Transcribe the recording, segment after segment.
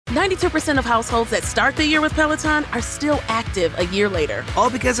92% of households that start the year with Peloton are still active a year later. All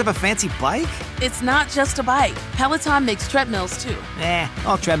because of a fancy bike? It's not just a bike. Peloton makes treadmills, too.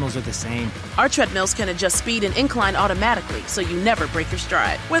 All treadmills are the same. Our treadmills can adjust speed and incline automatically, so you never break your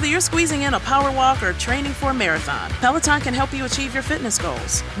stride. Whether you're squeezing in a power walk or training for a marathon, Peloton can help you achieve your fitness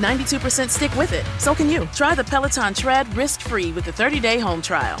goals. 92% stick with it. So can you. Try the Peloton Tread risk-free with a 30-day home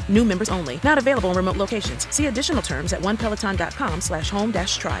trial. New members only. Not available in remote locations. See additional terms at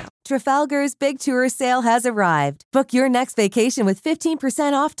onepeloton.com/home-trial. Trafalgar's Big Tour sale has arrived. Book your next vacation with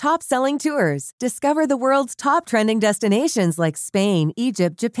 15% off top-selling tours. Discover the world's top trending destinations like Spain,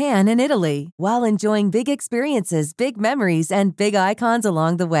 Egypt, Japan, and Italy, while enjoying big experiences, big memories, and big icons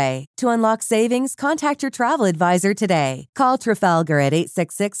along the way. To unlock savings, contact your travel advisor today. Call Trafalgar at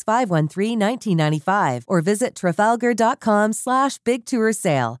 866-513-1995 or visit trafalgar.com/Big Tour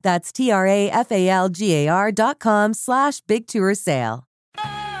Sale. That's TRAFALGAR.com/Big Tour Sale.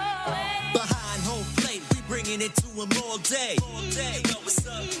 Behind home plate, we bringing it to them all day. You know what's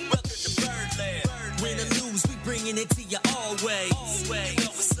up? Welcome to Birdland. Win or lose, we bringing it to you always. You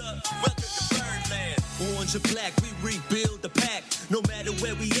know what's up? Welcome to Birdland. Orange or black, we rebuild the pack. No matter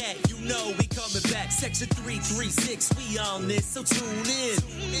where we at, you know we coming back. Section 336, we on this, so tune in.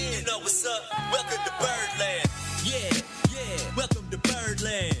 You know what's up? Welcome to Birdland. Yeah. Welcome to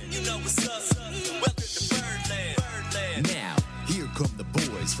Birdland. You know what's up? Welcome to Birdland. Now, here come the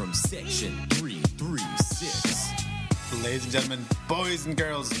boys from Section 336. Ladies and gentlemen, boys and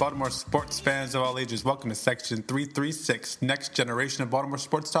girls, Baltimore sports fans of all ages, welcome to Section 336, next generation of Baltimore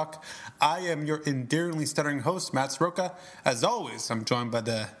sports talk. I am your endearingly stuttering host, Matt Soroka. As always, I'm joined by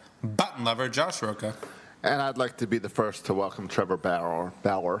the button lover, Josh Soroka. And I'd like to be the first to welcome Trevor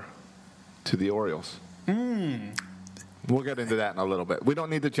Bauer to the Orioles. We'll get into that in a little bit. We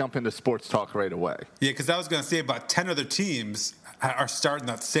don't need to jump into sports talk right away. Yeah, because I was going to say about 10 other teams are starting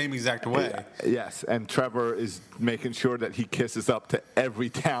that same exact way. Yes, and Trevor is making sure that he kisses up to every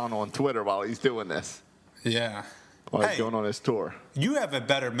town on Twitter while he's doing this. Yeah. While he's going on his tour. You have a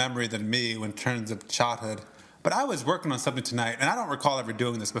better memory than me in terms of childhood, but I was working on something tonight, and I don't recall ever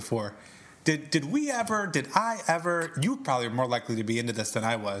doing this before. Did I ever, you probably are more likely to be into this than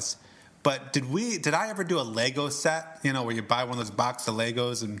I was, but did I ever do a Lego set, where you buy one of those boxes of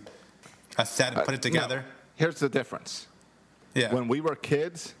Legos and a set and put it together? No. Here's the difference. Yeah. When we were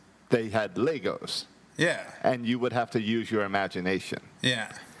kids, they had Legos. Yeah. And you would have to use your imagination.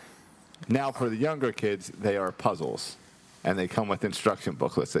 Yeah. Now for the younger kids, they are puzzles. And they come with instruction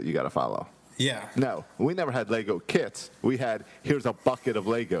booklets that you got to follow. Yeah. No, we never had Lego kits. We had, here's a bucket of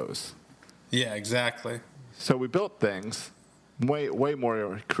Legos. Yeah, exactly. So we built things way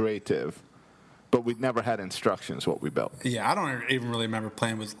more creative, but we never had instructions what we built. Yeah, I don't even really remember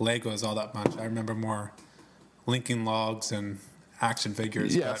playing with Legos all that much. I remember more Lincoln Logs and action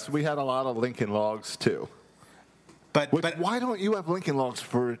figures. Yes, we had a lot of Lincoln Logs too. But why don't you have Lincoln Logs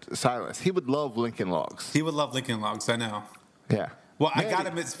for Silas? He would love Lincoln Logs. He would love Lincoln Logs, I know. Yeah. Well, Mandy. I got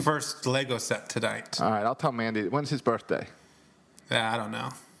him his first Lego set tonight. All right, I'll tell Mandy. When's his birthday? Yeah, I don't know.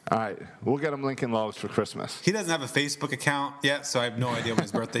 All right, we'll get him Lincoln Logs for Christmas. He doesn't have a Facebook account yet, so I have no idea when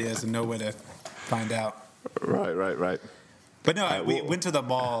his birthday is and no way to find out. Right. But no, we went to the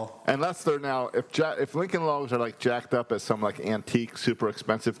mall. Unless they're now, if Lincoln Logs are like jacked up as some like antique, super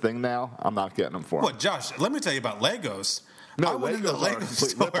expensive thing now, I'm not getting them for him. Well, Josh, let me tell you about Legos. No, I went into the Lego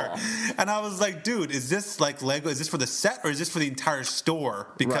store, and I was like, dude, is this like Lego? Is this for the set or is this for the entire store?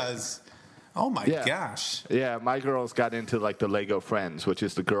 Because, oh my gosh. Yeah, my girls got into like the Lego Friends, which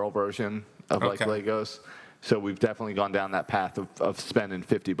is the girl version of like Legos. So we've definitely gone down that path of spending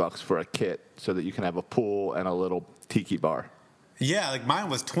 $50 for a kit so that you can have a pool and a little tiki bar. Yeah, like mine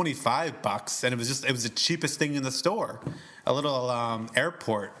was $25, and it was the cheapest thing in the store. A little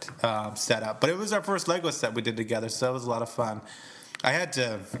airport setup, but it was our first Lego set we did together, so it was a lot of fun.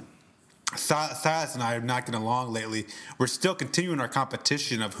 Silas and I are not getting along lately. We're still continuing our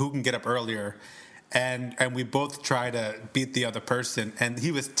competition of who can get up earlier, and we both try to beat the other person. And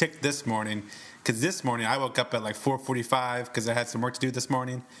he was ticked this morning because this morning I woke up at like 4:45 because I had some work to do this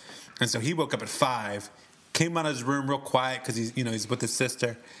morning, and so he woke up at 5. Came out of his room real quiet because he's with his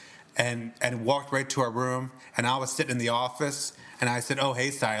sister, and walked right to our room. And I was sitting in the office, and I said, "Oh,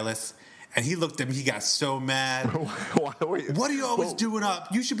 hey, Silas." And he looked at me. He got so mad. What are you always doing up?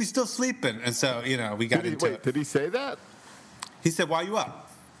 You should be still sleeping. And so we got into it. Did he say that? He said, "Why are you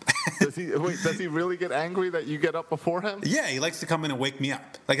up?" Does he really get angry that you get up before him? Yeah, he likes to come in and wake me up.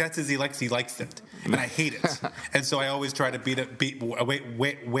 Like that's his he likes it, and I hate it. And so I always try to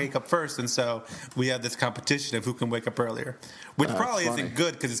wake up first. And so we have this competition of who can wake up earlier, which probably isn't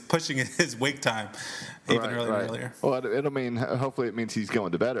good because it's pushing his wake time even earlier. Well, it'll mean hopefully it means he's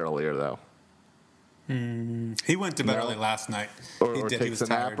going to bed earlier though. He went to bed early last night. Or takes a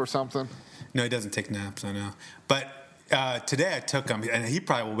nap or something. No, he doesn't take naps. I know, but. Today I took him, and he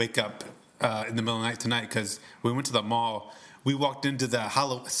probably will wake up in the middle of the night tonight because we went to the mall. We walked into the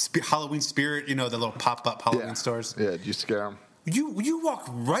Halloween Spirit, the little pop-up Halloween stores. Yeah, did you scare him? You walk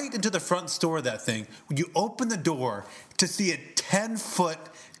right into the front store of that thing. You open the door to see a 10-foot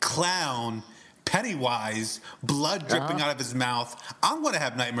clown, Pennywise, blood dripping out of his mouth. I'm going to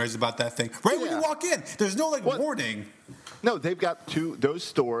have nightmares about that thing. Right when you walk in, there's no warning. No, they've got those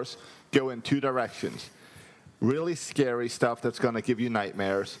stores go in two directions. Really scary stuff that's going to give you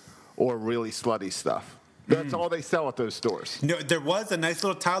nightmares, or really slutty stuff. That's all they sell at those stores. No, there was a nice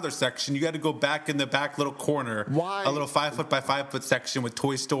little toddler section. You got to go back in the back little corner. Why? A little 5-foot by 5-foot section with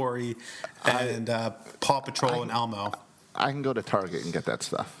Toy Story and Paw Patrol and Elmo. I can go to Target and get that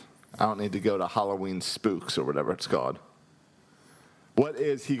stuff. I don't need to go to Halloween Spooks or whatever it's called. What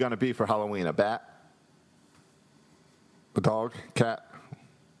is he going to be for Halloween? A bat? A dog? Cat?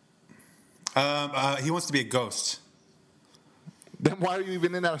 He wants to be a ghost. Then why are you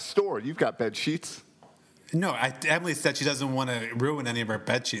even in that store? You've got bed sheets. No, Emily said she doesn't want to ruin any of her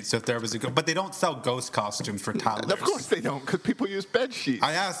bed sheets. So if there was but they don't sell ghost costumes for toddlers. Of course they don't, because people use bed sheets.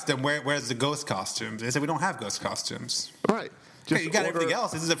 I asked them where's the ghost costumes. They said we don't have ghost costumes. Right. Okay, you got everything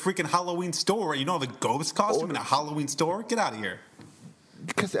else. This is a freaking Halloween store. You don't have a ghost costume in a Halloween store? Get out of here.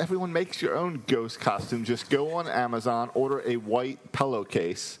 Because everyone makes your own ghost costume. Just go on Amazon, order a white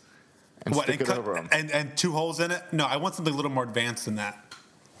pillowcase. And stick it over them. And 2 holes in it? No, I want something a little more advanced than that.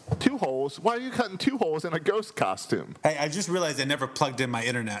 2 holes? Why are you cutting 2 holes in a ghost costume? Hey, I just realized I never plugged in my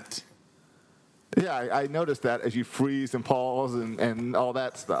internet. Yeah, I noticed that as you freeze and pause and all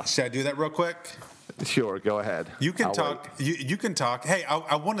that stuff. Should I do that real quick? Sure, go ahead. You can talk. You can talk. Hey,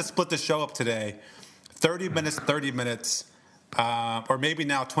 I want to split the show up today. 30 minutes, 30 minutes. Or maybe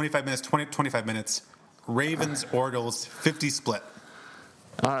now 25 minutes, 25 minutes. Ravens, Orioles, 50 split.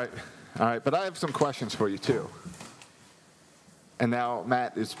 All right, but I have some questions for you, too. And now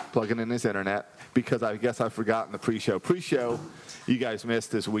Matt is plugging in his internet because I guess I've forgotten the pre-show. Pre-show, you guys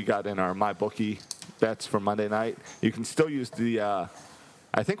missed as we got in our MyBookie bets for Monday night. You can still use the,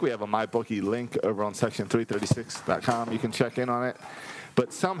 I think we have a MyBookie link over on section336.com. You can check in on it.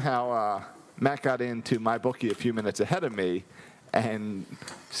 But somehow Matt got into MyBookie a few minutes ahead of me and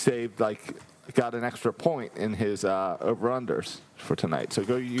got an extra point in his over-unders for tonight. So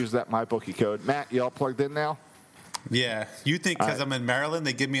go use that MyBookie code. Matt, you all plugged in now? Yeah. You think because I'm in Maryland,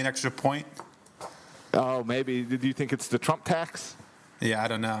 they give me an extra point? Oh, maybe. Did you think it's the Trump tax? Yeah, I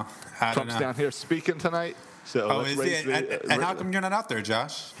don't know. Trump's down here speaking tonight. So is he? And how come you're not out there,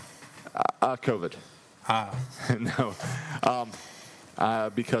 Josh? COVID. No.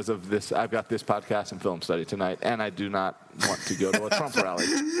 Because of this, I've got this podcast and film study tonight, and I do not want to go to a Trump rally.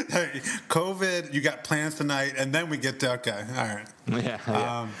 Hey, COVID, you got plans tonight, and then we get to, okay, all right.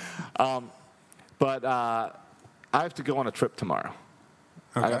 Yeah. But I have to go on a trip tomorrow.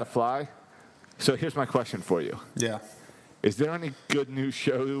 Okay. I got to fly. So here's my question for you. Yeah. Is there any good new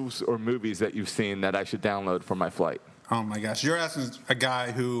shows or movies that you've seen that I should download for my flight? Oh, my gosh. You're asking a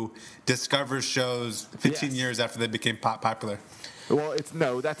guy who discovers shows 15 years after they became popular. Well,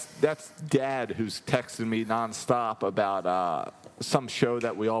 that's Dad who's texting me nonstop about some show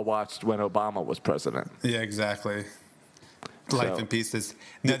that we all watched when Obama was president. Yeah, exactly. Life in Pieces.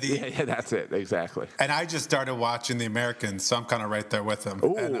 Now, yeah, that's it, exactly. And I just started watching The Americans, so I'm kind of right there with them.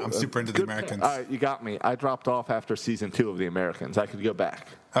 Ooh, and I'm super into The Americans. All right, you got me. I dropped off after season 2 of The Americans. I could go back.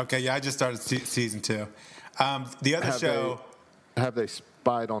 Okay, yeah, I just started season 2. The other show... Have they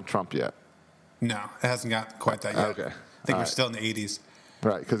spied on Trump yet? No, it hasn't got quite that yet. Okay. I think we're still in the 80s.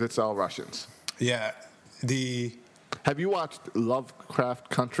 Right, because it's all Russians. Yeah. Have you watched Lovecraft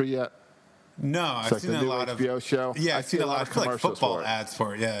Country yet? No, I've seen a lot of HBO show. Yeah, I've seen a lot of commercials football ads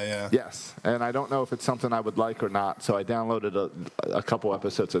for it. Yeah. Yes, and I don't know if it's something I would like or not, so I downloaded a couple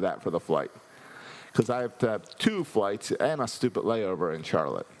episodes of that for the flight because I have to have 2 flights and a stupid layover in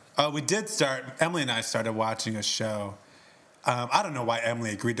Charlotte. We did start. Emily and I started watching a show. I don't know why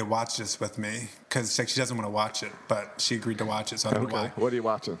Emily agreed to watch this with me because she doesn't want to watch it, but she agreed to watch it, so I don't know why. What are you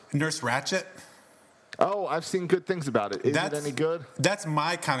watching? Nurse Ratched. Oh, I've seen good things about it. Is it any good? That's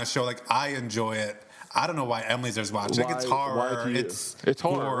my kind of show. Like, I enjoy it. I don't know why Emily's there's watching. Like, it's horror. It's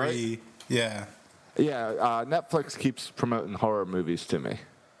horror, gory. Right? Yeah. Yeah, Netflix keeps promoting horror movies to me.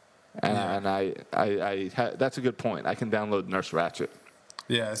 And that's a good point. I can download Nurse Ratched.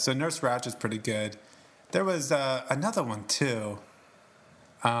 Yeah, so Nurse Ratched's pretty good. There was another one too.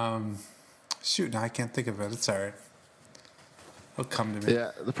 Shoot, now I can't think of it. It's all right. It'll come to me.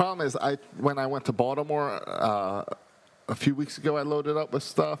 Yeah, the problem is when I went to Baltimore a few weeks ago, I loaded up with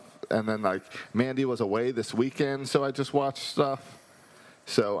stuff, and then like Mandy was away this weekend, so I just watched stuff.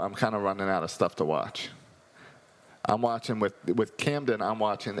 So I'm kind of running out of stuff to watch. I'm watching with Camden. I'm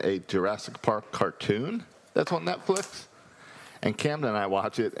watching a Jurassic Park cartoon that's on Netflix, and Camden and I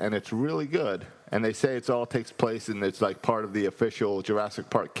watch it, and it's really good. And they say it all takes place, and it's like part of the official Jurassic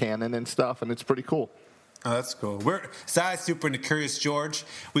Park canon and stuff, and it's pretty cool. Oh, that's cool. Sai's super into Curious George.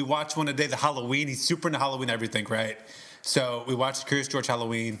 We watched one today, the Halloween. He's super into Halloween everything, right? So we watched Curious George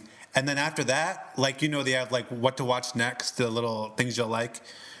Halloween. And then after that, like, you know, they have like what to watch next, the little things you'll like.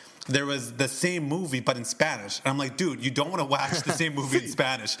 There was the same movie, but in Spanish. And I'm like, dude, you don't want to watch the same movie in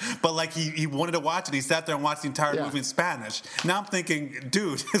Spanish. But like he wanted to watch it. He sat there and watched the entire movie in Spanish. Now I'm thinking,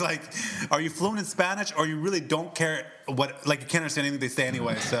 dude, like, are you fluent in Spanish or you really don't care what, like you can't understand anything they say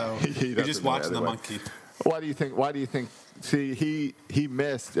anyway. So you're just watching the monkey. Why do you think? See, he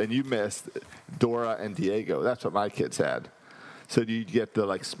missed and you missed Dora and Diego. That's what my kids had. So you get the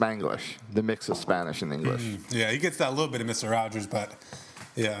like Spanglish, the mix of Spanish and English. Yeah, he gets that a little bit of Mr. Rogers, but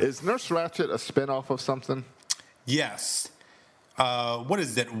yeah. Is Nurse Ratched a spinoff of something? Yes. What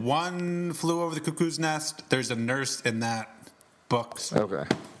is it? One Flew Over the Cuckoo's Nest. There's a nurse in that book. Okay.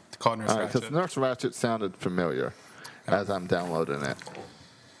 Called Nurse Ratched. Because Nurse Ratched sounded familiar as I'm downloading it.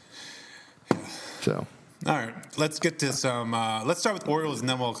 So. All right, let's get to some. Let's start with Orioles, and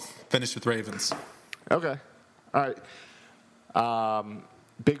then we'll finish with Ravens. Okay. All right.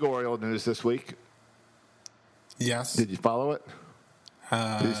 Big Oriole news this week. Yes. Did you follow it?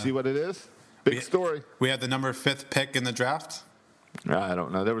 Did you see what it is? Big story. We had the number 5th pick in the draft. I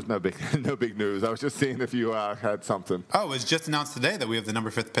don't know. There was no big news. I was just seeing if you had something. Oh, it was just announced today that we have the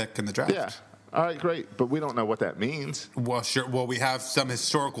number 5th pick in the draft. Yeah. All right, great. But we don't know what that means. Well, sure. Well, we have some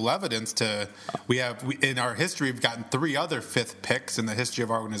historical evidence to. In our history, we've gotten 3 other 5th picks in the history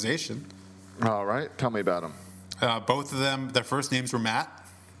of our organization. All right. Tell me about them. Both of them, their first names were Matt.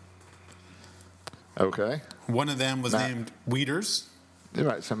 Okay. One of them was named Wieters. All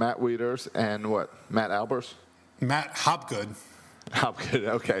right. So Matt Wieters and what? Matt Albers? Matt Hopgood. Hopgood.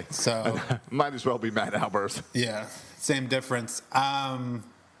 Okay. So might as well be Matt Albers. Yeah. Same difference.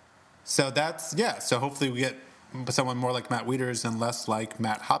 So that's, yeah. So hopefully we get someone more like Matt Wieters and less like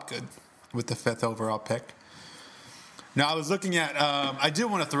Matt Hopgood with the 5th overall pick. Now, I was looking at, I do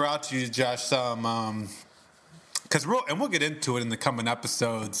want to throw out to you, Josh, some, because we'll get into it in the coming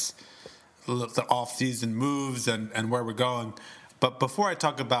episodes, the off-season moves and where we're going. But before I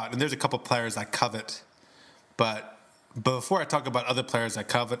talk about, and there's a couple players I covet, but before I talk about other players I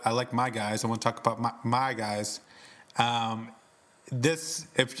covet, I like my guys. I want to talk about my guys.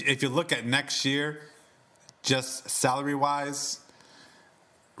 If you look at next year, just salary-wise,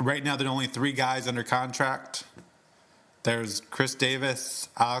 right now there are only 3 guys under contract. There's Chris Davis,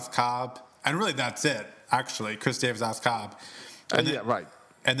 Alex Cobb, and really that's it, actually, Chris Davis, Alex Cobb. And then, yeah, right.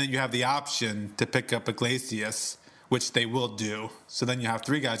 And then you have the option to pick up Iglesias, which they will do. So then you have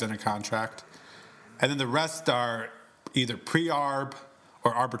 3 guys under contract. And then the rest are either pre-arb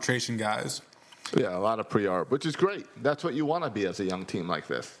or arbitration guys. Yeah, a lot of pre-arb, which is great. That's what you want to be as a young team like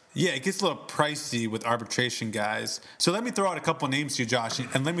this. Yeah, it gets a little pricey with arbitration guys. So let me throw out a couple names to you, Josh,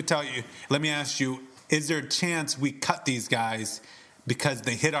 and let me ask you, is there a chance we cut these guys because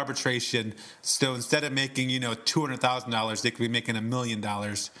they hit arbitration? So instead of making, $200,000, they could be making $1 million.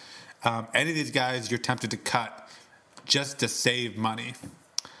 Any of these guys you're tempted to cut just to save money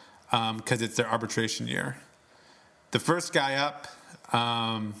because it's their arbitration year. The first guy up,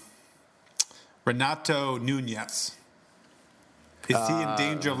 Renato Nunez. Is he in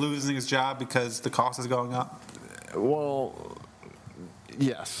danger of losing his job because the cost is going up? Well,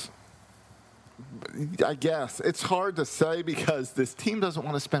 yes. I guess. It's hard to say because this team doesn't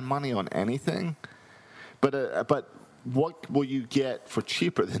want to spend money on anything. But what will you get for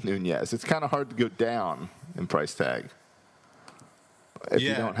cheaper than Nunez? It's kind of hard to go down in price tag. If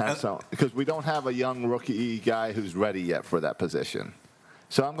you don't have because we don't have a young rookie guy who's ready yet for that position.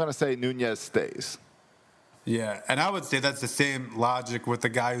 So I'm going to say Nunez stays. Yeah, and I would say that's the same logic with the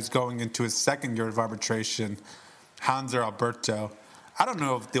guy who's going into his second year of arbitration, Hanser Alberto. I don't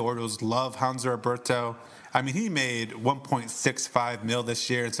know if the Orioles love Hanser Alberto. I mean, he made $1.65 million this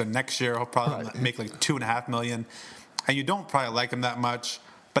year, and so next year he'll probably make like $2.5 million. And you don't probably like him that much.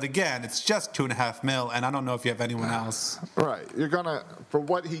 But again, it's just $2.5 million, and I don't know if you have anyone else. Right, you're gonna for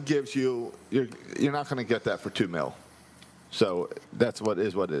what he gives you, you're not gonna get that for $2 million. So that's what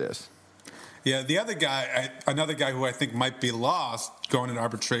it is. Yeah, the other guy, another guy who I think might be lost going into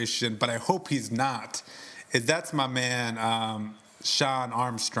arbitration, but I hope he's not, that's my man, Sean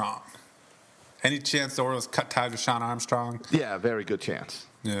Armstrong. Any chance the Orioles cut ties with Sean Armstrong? Yeah, very good chance.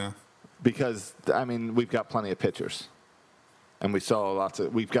 Yeah. Because, I mean, we've got plenty of pitchers. And we've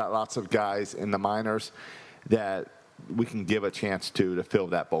got lots of guys in the minors that we can give a chance to fill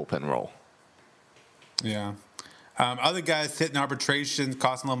that bullpen role. Yeah. Other guys hitting arbitration,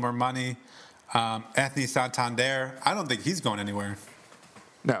 costing a little more money. Anthony Santander, I don't think he's going anywhere.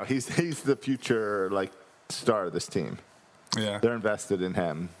 No, he's the future star of this team. Yeah, they're invested in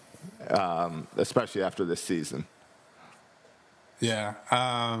him, especially after this season. Yeah.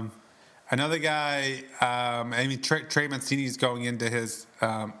 Another guy, Trey Mancini's going into his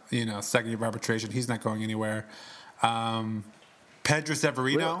second year of arbitration. He's not going anywhere. Pedro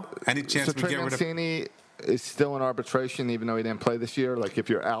Severino, any chance we get rid of? Mancini is still in arbitration even though he didn't play this year? Like if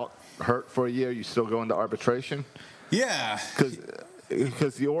you're out hurt for a year, you still go into arbitration? Yeah.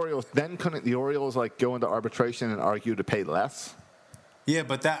 Because the Orioles, couldn't the Orioles go into arbitration and argue to pay less? Yeah,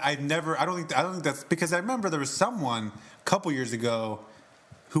 but I don't think that's because I remember there was someone a couple years ago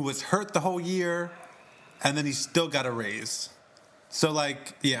who was hurt the whole year and then he still got a raise. So I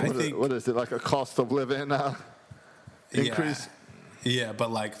think what is it, like a cost of living increase? Yeah, but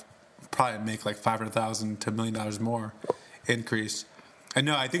probably make $500,000 to $1 million more increase. And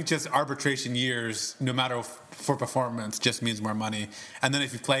no, I think just arbitration years, no matter for performance, just means more money. And then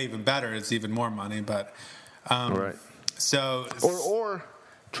if you play even better, it's even more money. But right. So or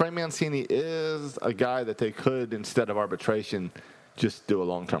Trey Mancini is a guy that they could, instead of arbitration, just do a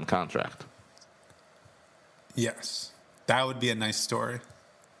long-term contract. Yes, that would be a nice story.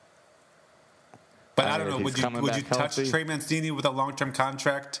 But I don't know. Would you touch Trey Mancini with a long-term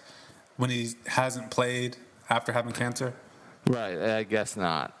contract when he hasn't played after having cancer? Right. I guess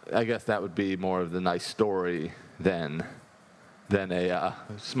not. I guess that would be more of the nice story than a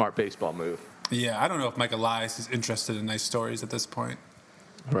smart baseball move. Yeah, I don't know if Mike Elias is interested in nice stories at this point.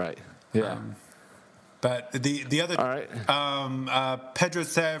 Right. Yeah. But the other, all right. Pedro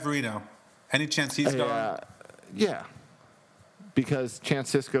Severino, any chance he's going? Yeah. Because Chance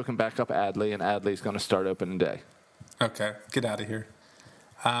Cisco can back up Adley, and Adley's going to start opening day. Okay, get out of here.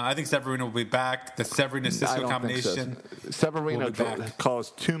 I think Severino will be back. The Severino-Cisco combination. So. Severino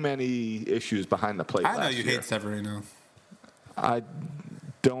caused too many issues behind the plate. I know you hate Severino. I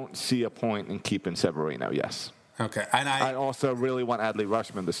don't see a point in keeping Severino, yes. Okay. And I also really want Adley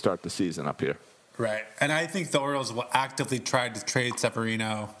Rutschman to start the season up here. Right. And I think the Orioles will actively try to trade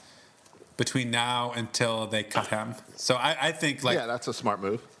Severino between now until they cut him. So I think yeah, that's a smart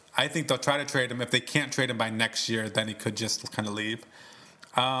move. I think they'll try to trade him. If they can't trade him by next year, then he could just kind of leave.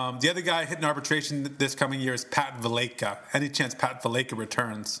 The other guy hitting arbitration this coming year is Pat Valaika. Any chance Pat Valaika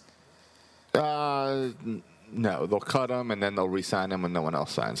returns? No, they'll cut him and then they'll re-sign him when no one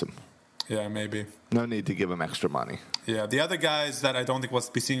else signs him. Yeah, maybe. No need to give him extra money. Yeah, the other guys that I don't think we'll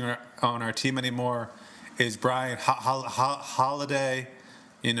be seeing on our team anymore is Brian Holiday,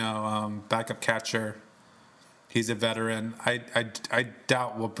 backup catcher. He's a veteran. I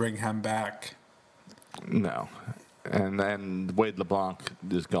doubt we'll bring him back. No. And then Wade LeBlanc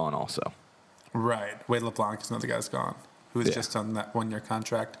is gone also. Right. Wade LeBlanc is another guy's gone, who's just on that one-year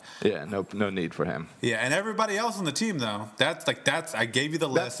contract. Yeah, no need for him. Yeah, and everybody else on the team, though, that's I gave you the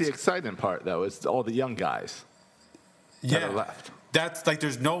list. That's the exciting part, though, is all the young guys that are left. That's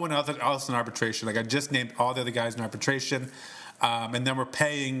there's no one else in arbitration. I just named all the other guys in arbitration. And then we're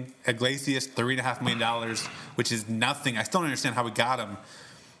paying Iglesias $3.5 million, which is nothing. I still don't understand how we got him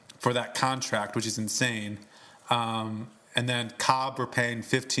for that contract, which is insane. And then Cobb we're paying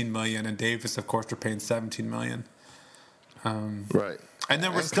 $15 million, and Davis, of course, we're paying $17 million. Right. And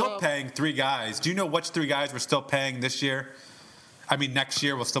then we're still paying three guys. Do you know which three guys we're still paying this year? I mean, next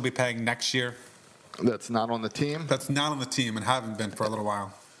year we'll still be paying next year. That's not on the team? That's not on the team and haven't been for a little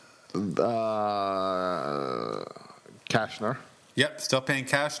while. Cashner. Yep, still paying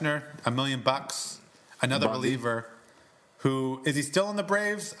Cashner $1 million. Another reliever. Who is he still in the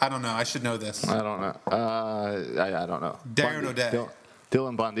Braves? I don't know. I should know this. I don't know. I don't know. Darren O'Day.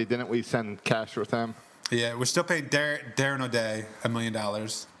 Dylan Bundy. Didn't we send cash with him? Yeah, we're still paying Darren O'Day $1 million.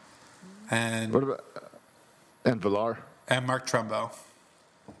 And what about Villar? And Mark Trumbo.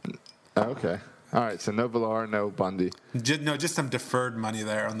 Okay. All right. So no Villar, no Bundy. Just some deferred money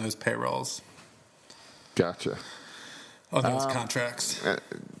there on those payrolls. Gotcha. On those contracts.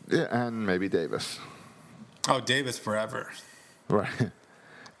 Yeah, and maybe Davis. Oh, Davis forever. Right.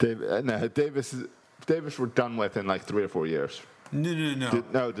 Davis we're done with in 3 or 4 years.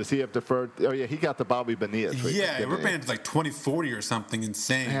 No. Does he have deferred? Oh, yeah, he got the Bobby Bonilla treatment. Yeah, we're paying like 2040 or something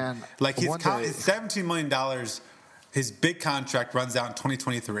insane. Man, like his $17 million, his big contract runs out in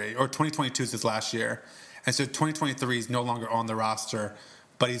 2023, or 2022 is his last year. And so 2023 is no longer on the roster,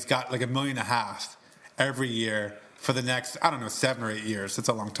 but he's got like $1.5 million every year for the next, 7 or 8 years. It's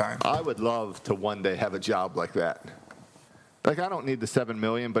a long time. I would love to one day have a job like that. Like, I don't need the $7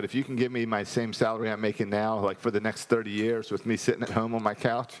 million, but if you can give me my same salary I'm making now, like for the next 30 years with me sitting at home on my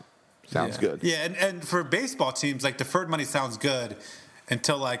couch, sounds good. Yeah, and for baseball teams, like deferred money sounds good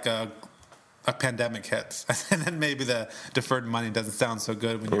until like a pandemic hits, and then maybe the deferred money doesn't sound so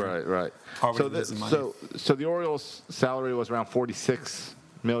good when you're right. already losing money. So the Orioles' salary was around $46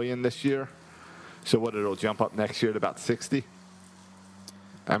 million this year. So it'll jump up next year to about 60.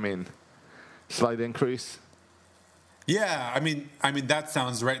 I mean, slight increase. Yeah, I mean that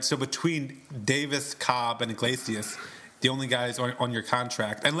sounds right. So between Davis, Cobb, and Iglesias, the only guys on your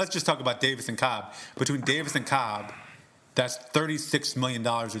contract, and let's just talk about Davis and Cobb. Between Davis and Cobb, that's $36 million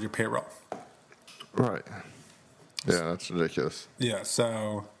of your payroll. Right. Yeah, that's ridiculous. Yeah.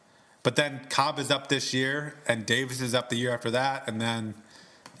 So, but then Cobb is up this year, and Davis is up the year after that, and then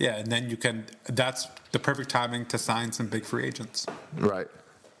you can. That's the perfect timing to sign some big free agents. Right.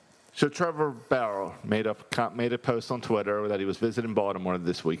 So Trevor Bauer made a post on Twitter that he was visiting Baltimore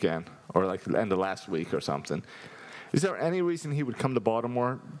this weekend, or like the end of last week or something. Is there any reason he would come to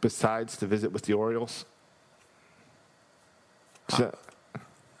Baltimore besides to visit with the Orioles? So,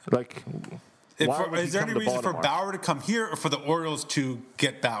 is there any reason for Bauer to come here, or for the Orioles to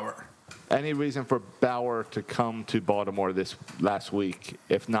get Bauer? Any reason for Bauer to come to Baltimore this last week,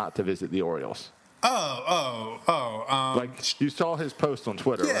 if not to visit the Orioles? Like you saw his post on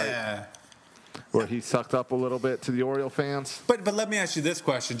Twitter, right? Where he sucked up a little bit to the Oriole fans. But let me ask you this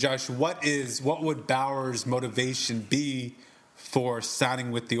question, Josh: What would Bauer's motivation be for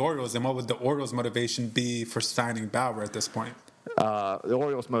signing with the Orioles, and what would the Orioles' motivation be for signing Bauer at this point? The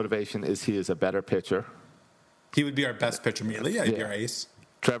Orioles' motivation is he is a better pitcher. He would be our best pitcher immediately. Yeah, he'd be our ace.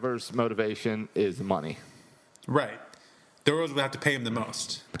 Trevor's motivation is money. Right. The Orioles would have to pay him the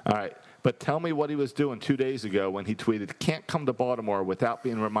most. All right. But tell me what he was doing 2 days ago when he tweeted, "Can't come to Baltimore without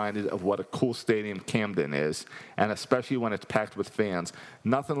being reminded of what a cool stadium Camden is, and especially when it's packed with fans.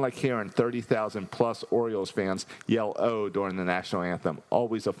 Nothing like hearing 30,000-plus Orioles fans yell, 'Oh,' during the national anthem.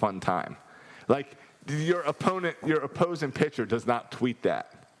 Always a fun time." Like, your opposing pitcher does not tweet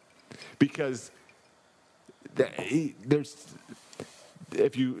that. Because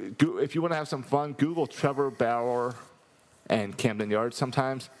if you want to have some fun, Google Trevor Bauer and Camden Yards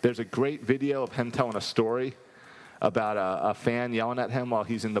sometimes. There's a great video of him telling a story about a fan yelling at him while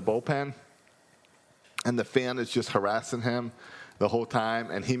he's in the bullpen. And the fan is just harassing him the whole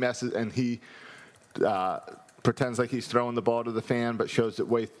time. And he pretends like he's throwing the ball to the fan, but shows it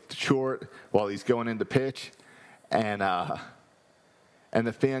way short while he's going into pitch. And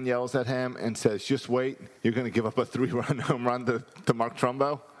the fan yells at him and says, "Just wait, you're going to give up a 3-run home run to Mark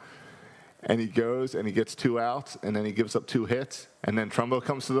Trumbo." And he goes and he gets 2 outs, and then he gives up 2 hits. And then Trumbo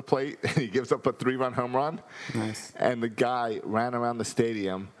comes to the plate, and he gives up a 3-run home run. Nice. And the guy ran around the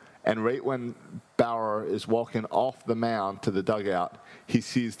stadium, and right when Bauer is walking off the mound to the dugout, he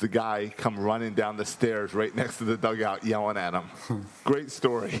sees the guy come running down the stairs right next to the dugout yelling at him. Great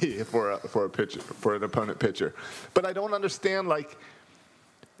story for a pitcher, for an opponent pitcher. But I don't understand, like,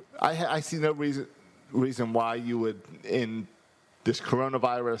 I see no reason why you would, in this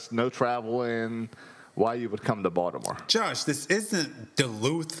coronavirus, no traveling, why you would come to Baltimore. Josh, this isn't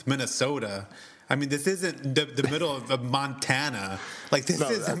Duluth, Minnesota. I mean, this isn't the middle of Montana. Like,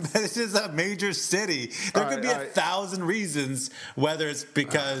 this is a major city. There could be 1,000 reasons, whether it's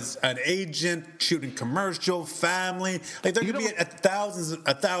because an agent, shooting commercial, family. Like, there could be a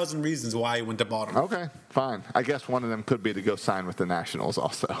thousand reasons why he went to Baltimore. Okay, fine. I guess one of them could be to go sign with the Nationals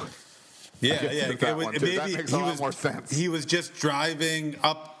also. Yeah. Maybe that makes a lot more sense. He was just driving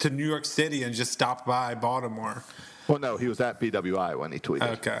up to New York City and just stopped by Baltimore. Well, no, he was at BWI when he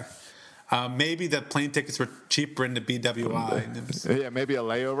tweeted. Okay. Maybe the plane tickets were cheaper in the BWI. Yeah, maybe a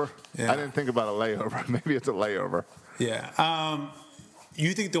layover. Yeah. I didn't think about a layover. Maybe it's a layover. Yeah.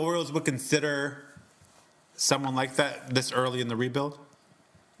 You think the Orioles would consider someone like that this early in the rebuild?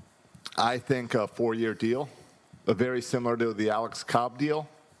 I think a 4-year deal, very similar to the Alex Cobb deal.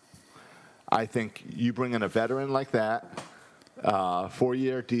 I think you bring in a veteran like that,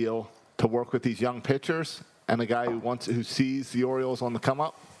 4-year deal to work with these young pitchers, and a guy who sees the Orioles on the come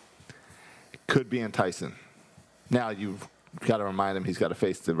up, could be enticing. Now you've got to remind him he's got to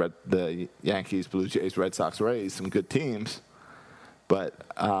face the Yankees, Blue Jays, Red Sox, Rays, some good teams. But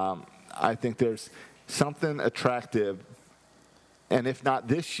I think there's something attractive and if not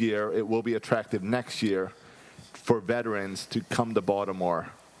this year, it will be attractive next year for veterans to come to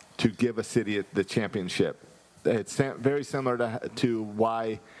Baltimore to give a city the championship. It's very similar to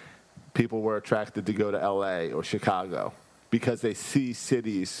why people were attracted to go to L.A. or Chicago, because they see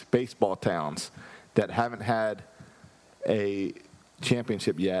cities, baseball towns, that haven't had a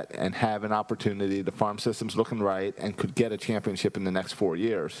championship yet and have an opportunity. The farm system's looking right and could get a championship in the next 4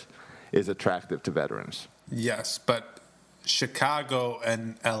 years is attractive to veterans. Yes, but Chicago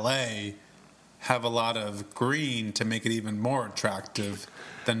and L.A. have a lot of green to make it even more attractive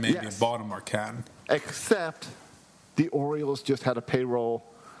than maybe Baltimore can. Except the Orioles just had a payroll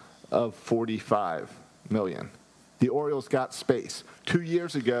of $45 million. The Orioles got space. 2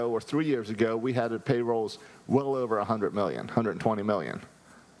 years ago or 3 years ago, we had payrolls well over $100 million, $120 million.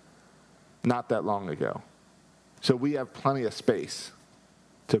 Not that long ago. So we have plenty of space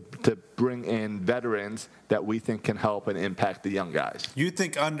to bring in veterans that we think can help and impact the young guys. You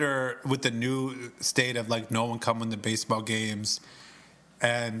think with the new state of like no one coming to baseball games,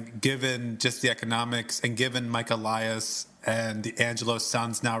 and given just the economics, and given Mike Elias and the Angelos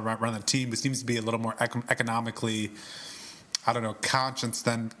sons now run the team, who seems to be a little more economically, conscious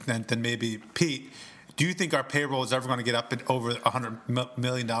than maybe Pete, do you think our payroll is ever going to get up at over $100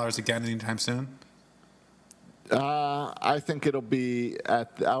 million again anytime soon? I think it'll be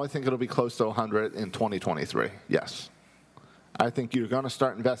close to 100 in 2023. Yes, I think you're going to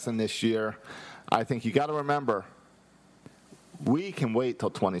start investing this year. I think you got to remember, we can wait till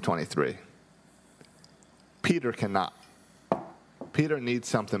 2023. Peter cannot. Peter needs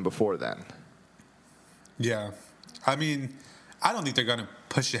something before then. Yeah, I mean, I don't think they're going to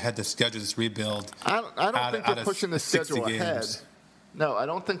push ahead to schedule this rebuild. I don't think they're pushing the schedule ahead. No, I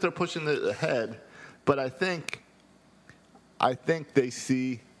don't think they're pushing it ahead. But I think they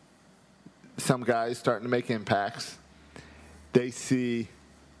see some guys starting to make impacts. They see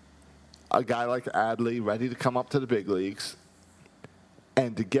a guy like Adley ready to come up to the big leagues,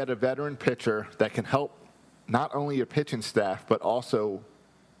 and to get a veteran pitcher that can help not only your pitching staff but also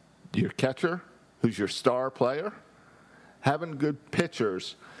your catcher, who's your star player. Having good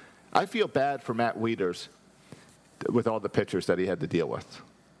pitchers. I feel bad for Matt Wieters with all the pitchers that he had to deal with.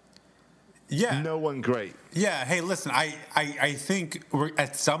 Yeah. No one great. Yeah. Hey, listen, I think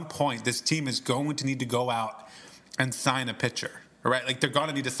at some point this team is going to need to go out and sign a pitcher, right? Like they're going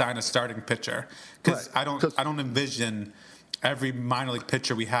to need to sign a starting pitcher, because I don't envision every minor league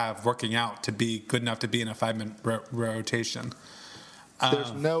pitcher we have working out to be good enough to be in a 5-man rotation.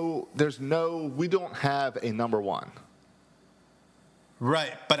 We don't have a number one.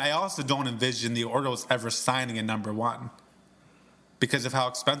 Right, but I also don't envision the Orioles ever signing a number one because of how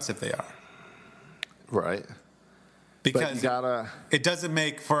expensive they are. Right. Because it doesn't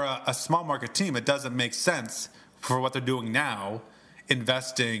make, for a small market team, it doesn't make sense for what they're doing now,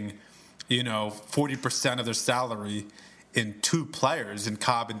 investing, 40% of their salary in 2 players, in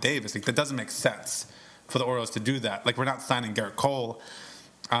Cobb and Davis. Like, that doesn't make sense for the Orioles to do that. Like, we're not signing Garrett Cole.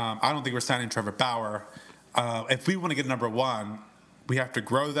 I don't think we're signing Trevor Bauer. If we want to get number one, we have to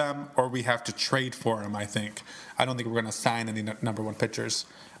grow them or we have to trade for them, I think. I don't think we're going to sign any number one pitchers.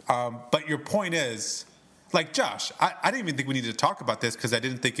 But your point is, like, Josh, I didn't even think we needed to talk about this because I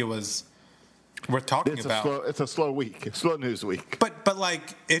didn't think it was worth talking about. It's a slow week, slow news week. But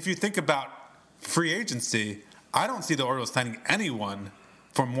like, if you think about free agency, I don't see the Orioles signing anyone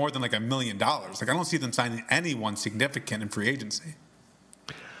for more than like $1 million. Like, I don't see them signing anyone significant in free agency.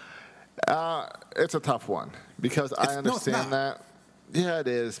 It's a tough one because I understand that. Yeah, it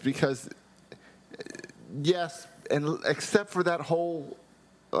is, because yes, and except for that whole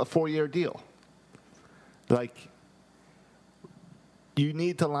 4-year deal. Like, you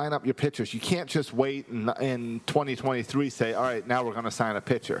need to line up your pitchers. You can't just wait in 2023 say, all right, now we're going to sign a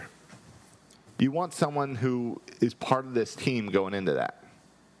pitcher. You want someone who is part of this team going into that.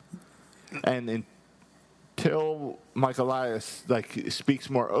 And until Mike Elias speaks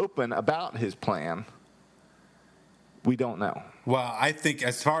more open about his plan, we don't know. Well, I think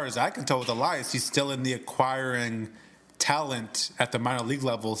as far as I can tell with Elias, he's still in the acquiring talent at the minor league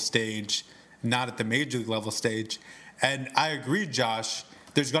level stage, not at the major league level stage. And I agree, Josh,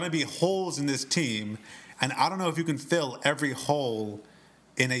 there's going to be holes in this team, and I don't know if you can fill every hole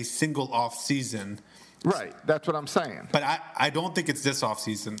in a single off season. Right, that's what I'm saying. But I don't think it's this off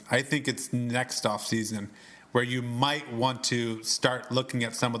season. I think it's next off season, where you might want to start looking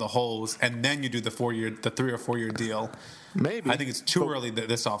at some of the holes, and then you do the 3 or 4 year deal. Maybe. I think it's too early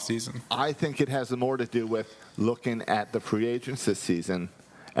this offseason. I think it has more to do with looking at the free agents this season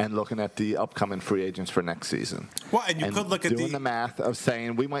and looking at the upcoming free agents for next season. Well, and you could look at doing the math of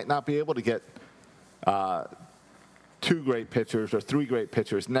saying we might not be able to get 2 great pitchers or 3 great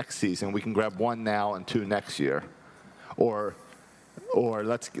pitchers next season. We can grab 1 now and 2 next year. Or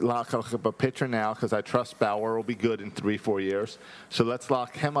let's lock up a pitcher now because I trust Bauer will be good in 3-4 years. So let's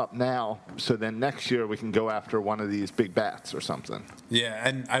lock him up now so then next year we can go after one of these big bats or something. Yeah,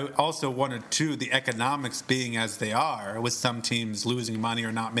 and I also wondered, too, the economics being as they are, with some teams losing money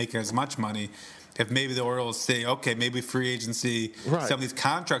or not making as much money, if maybe the Orioles say, okay, maybe free agency, some of these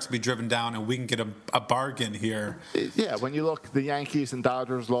contracts be driven down and we can get a bargain here. Yeah, when you look, the Yankees and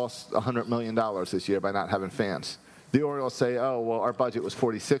Dodgers lost $100 million this year by not having fans. The Orioles say, oh, well, our budget was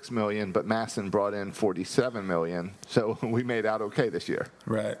 $46 million, but Masson brought in $47 million, so we made out okay this year.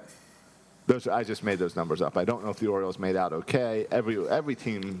 Right. I just made those numbers up. I don't know if the Orioles made out okay. Every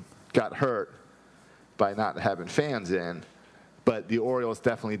team got hurt by not having fans in, but the Orioles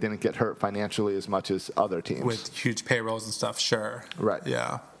definitely didn't get hurt financially as much as other teams. With huge payrolls and stuff, sure. Right.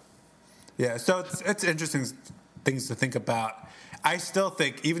 Yeah. Yeah, so it's interesting things to think about. I still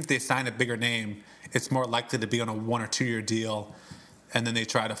think even if they sign a bigger name, it's more likely to be on a 1 or 2 year deal, and then they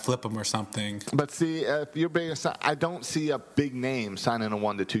try to flip them or something. But see, if you're big, I don't see a big name signing a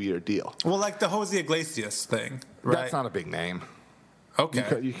 1 to 2 year deal. Well, like the Jose Iglesias thing, right? That's not a big name.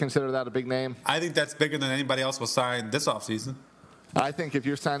 Okay. You consider that a big name? I think that's bigger than anybody else will sign this offseason. I think if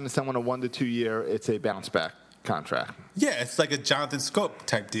you're signing someone a 1 to 2 year, it's a bounce back contract. Yeah, it's like a Jonathan Scope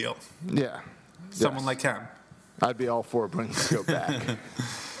type deal. Yeah. Someone like him. I'd be all for bringing Scope back.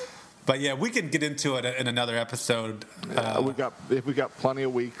 But yeah, we can get into it in another episode. We got plenty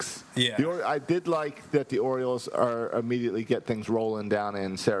of weeks. Yeah. I did like that the Orioles are immediately get things rolling down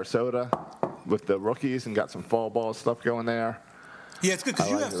in Sarasota with the rookies and got some fall ball stuff going there. Yeah, it's good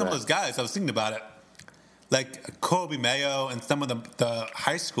because you have some of those guys. I was thinking about it, like Kobe Mayo and some of the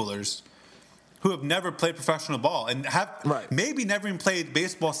high schoolers who have never played professional ball and have maybe never even played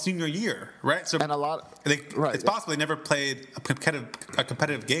baseball senior year, right? So and a lot, it's possible they never played a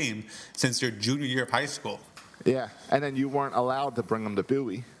competitive game since their junior year of high school. Yeah, and then you weren't allowed to bring them to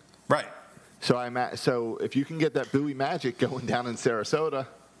Bowie. Right. So if you can get that Bowie magic going down in Sarasota,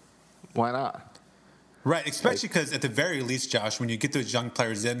 why not? Right, especially because at the very least, Josh, when you get those young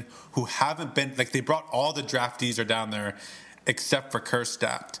players in who haven't been, like they brought all the draftees are down there except for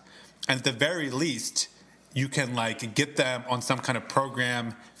Kerstadt. And at the very least, you can like get them on some kind of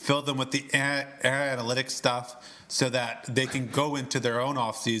program, fill them with the analytics stuff so that they can go into their own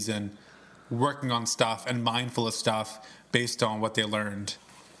off season working on stuff and mindful of stuff based on what they learned.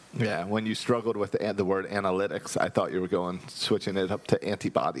 Yeah, when you struggled with the word analytics, I thought you were switching it up to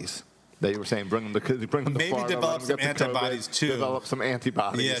antibodies. They were saying bring them to maybe Florida, develop some antibodies COVID, too. Develop some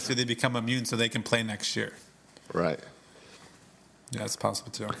antibodies. Yeah, so they become immune so they can play next year. Right. Yeah, it's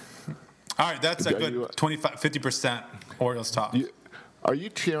possible too. All right, that's a good 50% Orioles talk. Are you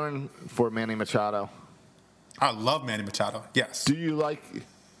cheering for Manny Machado? I love Manny Machado. Yes. Do you like?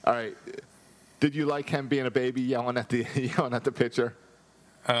 All right. Did you like him being a baby yelling at the pitcher?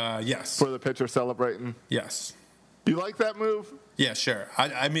 Yes. For the pitcher celebrating? Yes. You like that move? Yeah, sure.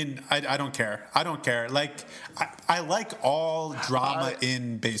 I mean, I don't care. I don't care. Like, I like all drama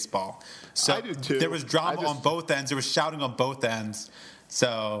in baseball. So I do too. There was drama on both ends. There was shouting on both ends.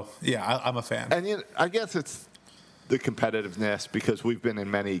 So, yeah, I'm a fan. And I guess it's the competitiveness because we've been in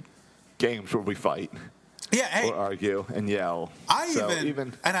many games where we fight. Yeah, hey, or argue and yell.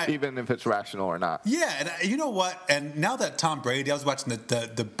 Even if it's rational or not. Yeah, and you know what? And now that Tom Brady, I was watching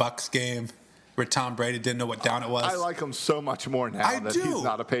the Bucs game where Tom Brady didn't know what down it was. I like him so much more now that he's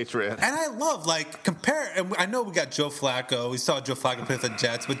not a Patriot. And I love, compare, and I know we got Joe Flacco. We saw Joe Flacco play with the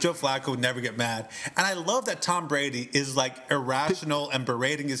Jets, but Joe Flacco would never get mad. And I love that Tom Brady is, irrational and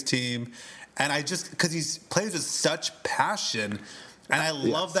berating his team. And because he plays with such passion. And I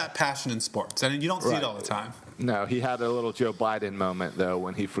love that passion in sports. And you don't see it all the time. No, he had a little Joe Biden moment, though,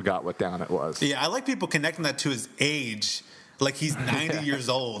 when he forgot what down it was. Yeah, I like people connecting that to his age. Like he's 90 years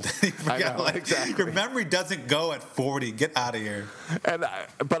old. I know, exactly. Your memory doesn't go at 40. Get out of here.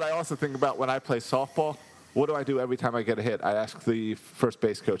 But I also think about when I play softball, what do I do every time I get a hit? I ask the first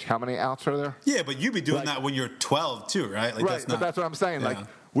base coach, how many outs are there? Yeah, but you'd be doing that when you're 12, too, right? Right, but that's what I'm saying. Yeah.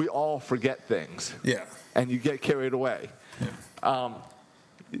 We all forget things. Yeah. And you get carried away. Yeah.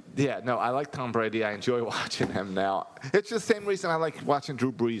 I like Tom Brady. I enjoy watching him now. It's the same reason I like watching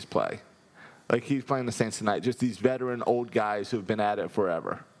Drew Brees play. He's playing the Saints tonight. Just these veteran old guys who've been at it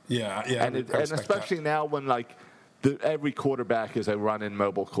forever. Yeah. And especially now when every quarterback is a run-in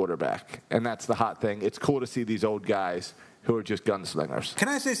mobile quarterback, and that's the hot thing. It's cool to see these old guys who are just gunslingers. Can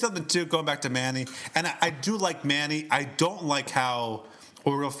I say something too? Going back to Manny, and I do like Manny. I don't like how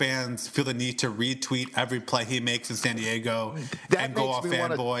Oriole fans feel the need to retweet every play he makes in San Diego and go off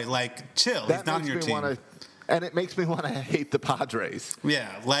fanboy. Chill. He's not on your team. and it makes me want to hate the Padres. Yeah,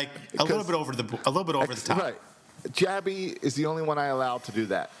 like a little bit over the top. Right. Jabby is the only one I allow to do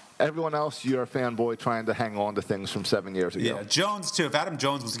that. Everyone else, you're a fanboy trying to hang on to things from 7 years ago. Yeah, Jones too. If Adam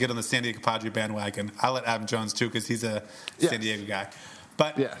Jones was to get on the San Diego Padre bandwagon, I'll let Adam Jones too because he's a San Diego guy.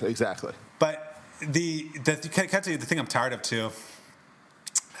 But yeah, exactly. But can I tell you the thing I'm tired of too?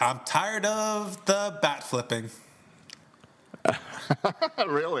 I'm tired of the bat flipping.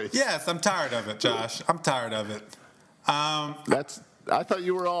 Really? Yes, I'm tired of it, Josh. I'm tired of it. I thought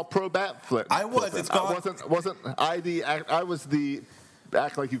you were all pro bat flip. I was. Flipping. It's gone. I was the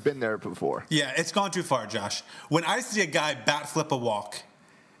act like you've been there before. Yeah, it's gone too far, Josh. When I see a guy bat flip a walk,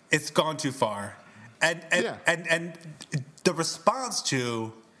 it's gone too far. And the response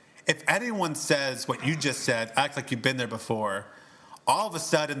to, if anyone says what you just said, act like you've been there before, all of a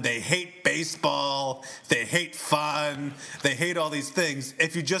sudden they hate baseball, they hate fun, they hate all these things.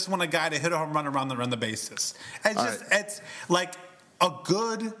 If you just want a guy to hit a home run around the bases, it's like a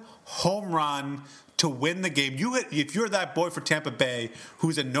good home run to win the game. If you're that boy for Tampa Bay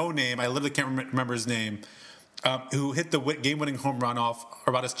who's a no-name, I literally can't remember his name, who hit the game-winning home run off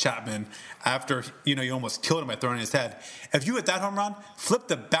Aroldis Chapman after you almost killed him by throwing his head. If you hit that home run, flip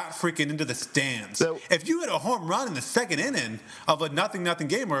the bat freaking into the stands. So, if you hit a home run in the second inning of a 0-0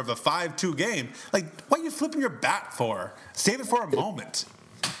 game or of a 5-2 game, like what are you flipping your bat for? Save it for a moment.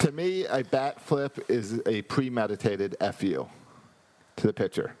 To me, a bat flip is a premeditated FU to the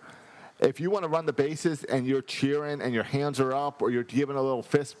pitcher. If you want to run the bases and you're cheering and your hands are up or you're giving a little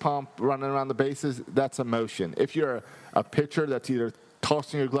fist pump running around the bases, that's emotion. If you're a pitcher that's either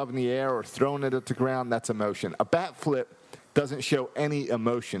tossing your glove in the air or throwing it at the ground, that's emotion. A bat flip doesn't show any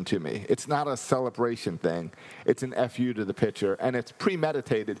emotion to me. It's not a celebration thing. It's an FU to the pitcher, and it's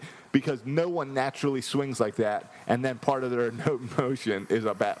premeditated because no one naturally swings like that, and then part of their emotion is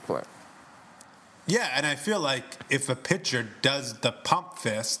a bat flip. Yeah, and I feel like if a pitcher does the pump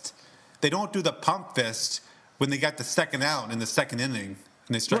fist, they don't do the pump fist when they got the second out in the second inning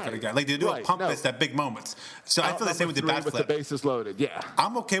and they strike out a guy. Like they do a pump fist at big moments. So I feel the same with the bat flip. With the bases loaded, yeah.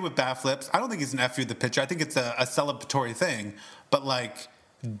 I'm okay with bat flips. I don't think it's an FU the pitcher. I think it's a celebratory thing. But like,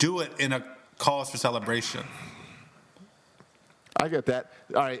 do it in a cause for celebration. I get that.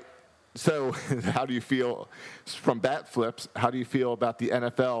 All right. So how do you feel from bat flips? How do you feel about the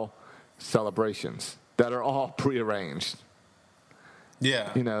NFL celebrations that are all prearranged?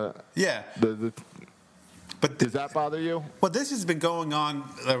 Yeah. Yeah. But does that bother you? Well, this has been going on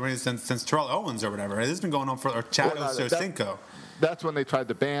since Terrell Owens or whatever. This has been going on for Chad Ochocinco. That's when they tried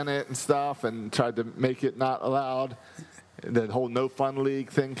to ban it and stuff and tried to make it not allowed. The whole no fun league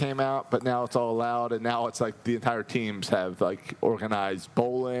thing came out, but now it's all allowed, and now it's like the entire teams have like organized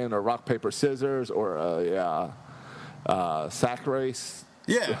bowling or rock paper scissors or a sack race.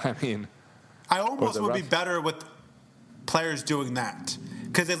 Yeah. I mean, I almost would be better with players doing that,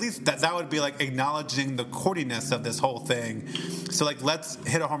 because at least that would be like acknowledging the corniness of this whole thing. So like, let's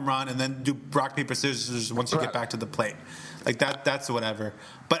hit a home run and then do rock paper scissors once you get back to the plate. Like that's whatever.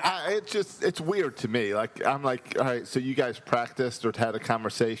 But it's weird to me. Like I'm like, all right, so you guys practiced or had a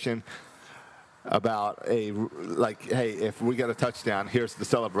conversation about hey, if we get a touchdown, here's the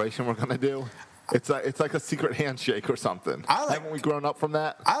celebration we're gonna do. It's like a secret handshake or something. Haven't we grown up from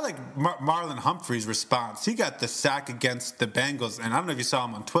that? I like Marlon Humphrey's response. He got the sack against the Bengals, and I don't know if you saw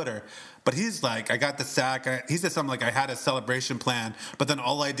him on Twitter, but he's like, I got the sack. He said something like, I had a celebration plan, but then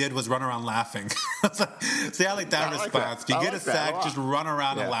all I did was run around laughing. See, I like that response. You get a sack, just run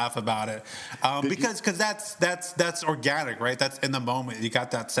around and laugh about it. Because that's organic, right? That's in the moment. You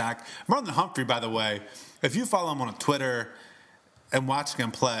got that sack. Marlon Humphrey, by the way, if you follow him on Twitter and watching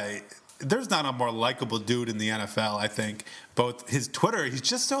him play, there's not a more likable dude in the NFL, I think. Both his Twitter, he's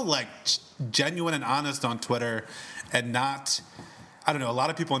just so like genuine and honest on Twitter, and not, I don't know, a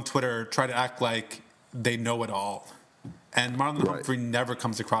lot of people on Twitter try to act like they know it all. And Marlon Humphrey never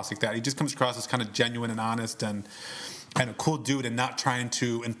comes across like that. He just comes across as kind of genuine and honest and a cool dude, and not trying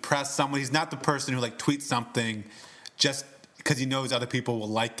to impress someone. He's not the person who like tweets something just because he knows other people will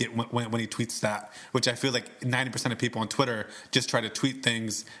like it when he tweets that, which I feel like 90% of people on Twitter just try to tweet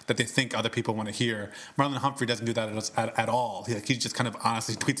things that they think other people want to hear. Marlon Humphrey doesn't do that at all. He just kind of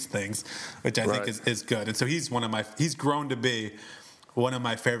honestly tweets things, which I think is good. And so he's grown to be one of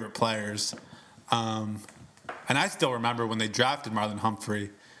my favorite players. And I still remember when they drafted Marlon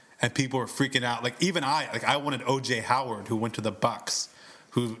Humphrey and people were freaking out. Like even I wanted O.J. Howard, who went to the Bucs,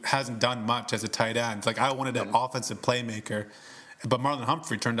 who hasn't done much as a tight end. Like I wanted an offensive playmaker, but Marlon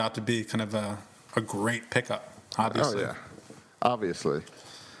Humphrey turned out to be kind of a great pickup, obviously. Oh, yeah. Obviously.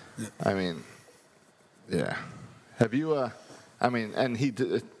 Yeah. I mean, yeah. Have you, and he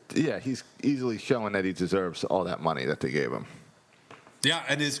Yeah, he's easily showing that he deserves all that money that they gave him. Yeah,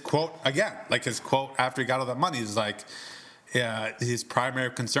 and his quote, again, like his quote after he got all that money is like, yeah, his primary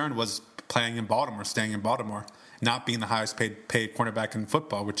concern was playing in Baltimore, staying in Baltimore, not being the highest paid cornerback in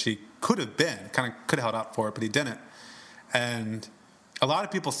football, which he could have been, kind of could have held out for it, but he didn't. And a lot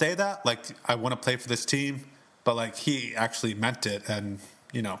of people say that, like, I want to play for this team, but like he actually meant it and,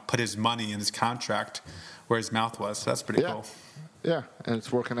 you know, put his money in his contract where his mouth was. So that's pretty cool. Yeah, and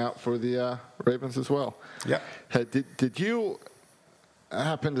it's working out for the Ravens as well. Yeah. Hey, did you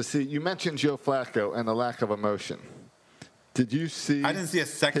happen to see, you mentioned Joe Flacco and the lack of emotion. Did you see? I didn't see a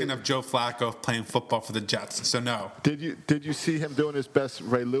second of Joe Flacco playing football for the Jets, so no. Did you see him doing his best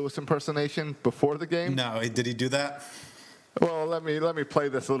Ray Lewis impersonation before the game? No, did he do that? Well, let me play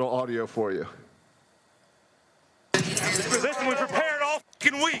this little audio for you. Listen, we prepared all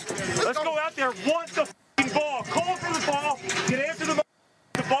fucking week. Let's go out there, want the fucking ball, call for the ball, get after the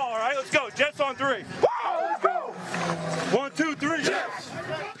ball, all right? Let's go. Jets on 3. Wow, let's go. 1, 2, 3, Jets.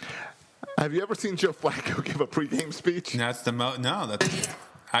 Have you ever seen Joe Flacco give a pregame speech? That's the no. That's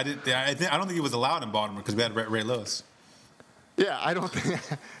I don't think he was allowed in Baltimore because we had Ray Lewis. Yeah,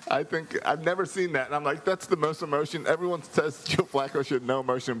 I think I've never seen that. And I'm like, that's the most emotion. Everyone says Joe Flacco should no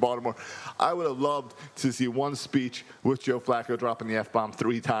emotion in Baltimore. I would have loved to see one speech with Joe Flacco dropping the F-bomb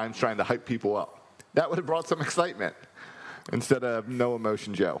 3 times, trying to hype people up. That would have brought some excitement instead of no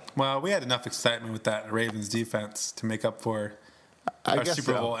emotion Joe. Well, we had enough excitement with that Ravens defense to make up for our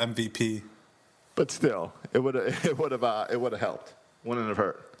Super Bowl MVP. But still, it would have helped. Wouldn't have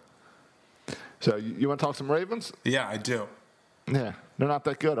hurt. So you want to talk some Ravens? Yeah, I do. Yeah, they're not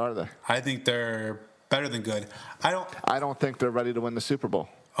that good, are they? I think they're better than good. I don't think they're ready to win the Super Bowl.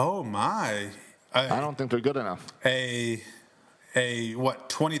 Oh my! I don't think they're good enough. A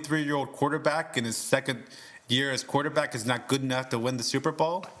 23-year-old quarterback in his second year as quarterback is not good enough to win the Super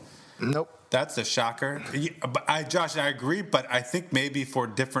Bowl? Nope. That's a shocker. Josh, I agree, but I think maybe for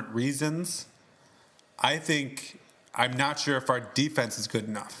different reasons. I'm not sure if our defense is good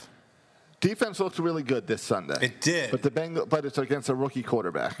enough. Defense looked really good this Sunday. It did, but it's against a rookie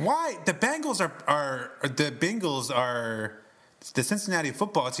quarterback. Why? The Bengals are the Cincinnati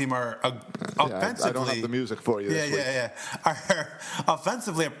football team are offensively. I don't have the music for you. This week. Are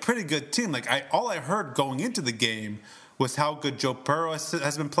offensively a pretty good team. Like all I heard going into the game was how good Joe Burrow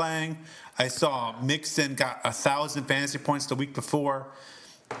has been playing. I saw Mixon got 1,000 fantasy points the week before,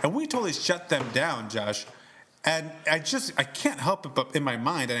 and we totally shut them down, Josh. And I can't help it but in my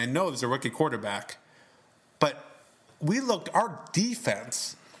mind, and I know it was a rookie quarterback, but our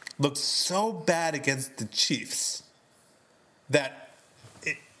defense looked so bad against the Chiefs that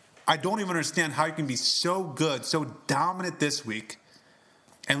I don't even understand how you can be so good, so dominant this week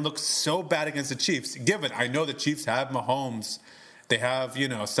and look so bad against the Chiefs. Given I know the Chiefs have Mahomes, they have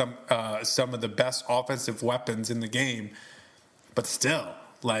some of the best offensive weapons in the game, but still,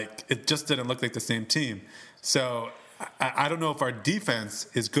 like it just didn't look like the same team. So I don't know if our defense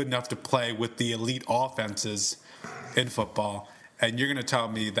is good enough to play with the elite offenses in football. And you're going to tell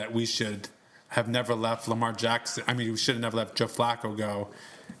me that we should have never left Lamar Jackson. I mean, we should have never let Joe Flacco go.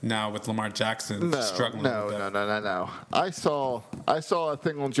 Now with Lamar Jackson struggling. No. I saw a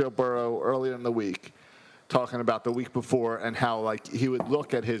thing on Joe Burrow earlier in the week talking about the week before and how like he would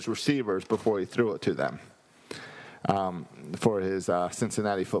look at his receivers before he threw it to them for his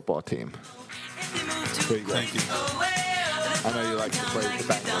Cincinnati football team. There you go. Thank you. I know you like to play the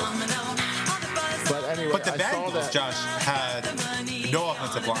Bengals. But anyway, the Bengals, Josh, had no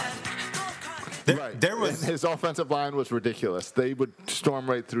offensive line. His offensive line was ridiculous. They would storm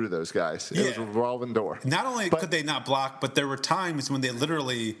right through those guys. It was a revolving door. Not only could they not block, but there were times when they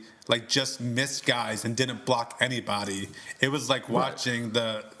literally just missed guys and didn't block anybody. It was like watching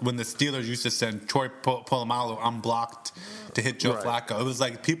when the Steelers used to send Troy Polamalu unblocked to hit Joe Flacco. It was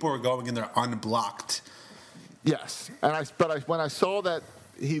like people were going in there unblocked. Yes, when I saw that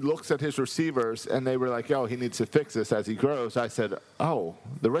he looks at his receivers and they were like, "Oh, he needs to fix this as he grows," I said, "Oh,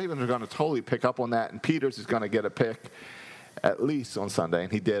 the Ravens are going to totally pick up on that, and Peters is going to get a pick at least on Sunday,"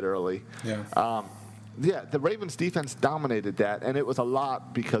 and he did early. Yeah. The Ravens defense dominated that, and it was a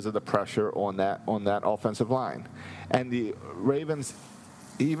lot because of the pressure on that offensive line, and the Ravens.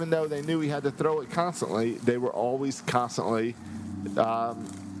 Even though they knew he had to throw it constantly, they were always constantly.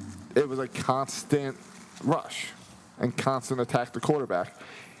 It was a constant rush and constant attack the quarterback,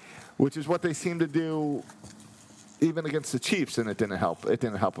 which is what they seem to do even against the Chiefs, and it didn't help. It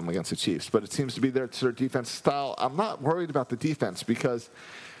didn't help them against the Chiefs, but it seems to be their defense style. I'm not worried about the defense because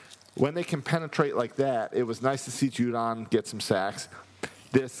when they can penetrate like that, it was nice to see Judon get some sacks.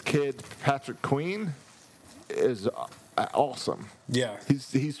 This kid, Patrick Queen, is awesome. Yeah.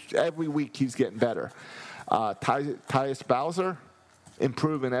 He's every week he's getting better. Tyus Bowser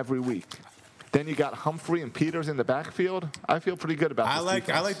improving every week. Then you got Humphrey and Peters in the backfield. I feel pretty good about this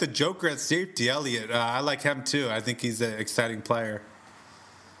defense. I like the Joker at safety, Elliott. I like him too. I think he's an exciting player.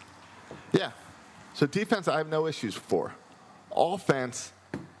 Yeah. So defense, I have no issues for. Offense,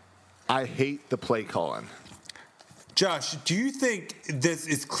 I hate the play calling. Josh, do you think this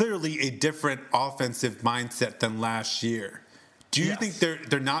is clearly a different offensive mindset than last year? Do you think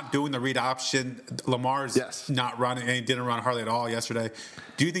they're not doing the read option? Lamar's not running, and he didn't run hardly at all yesterday.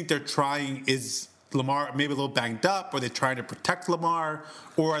 Do you think they're trying? Is Lamar maybe a little banged up? Are they trying to protect Lamar,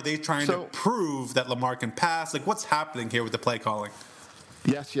 or are they trying to prove that Lamar can pass? Like, what's happening here with the play calling?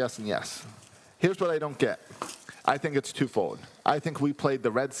 Yes, yes, and yes. Here's what I don't get. I think it's twofold. I think we played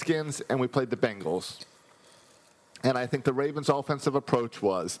the Redskins and we played the Bengals. And I think the Ravens' offensive approach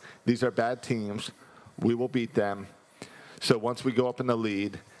was, these are bad teams. We will beat them. So once we go up in the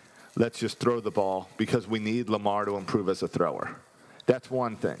lead, let's just throw the ball because we need Lamar to improve as a thrower. That's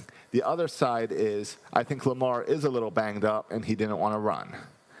one thing. The other side is, I think Lamar is a little banged up and he didn't want to run.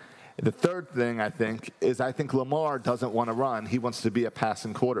 The third thing, I think Lamar doesn't want to run. He wants to be a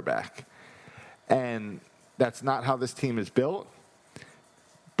passing quarterback. And that's not how this team is built.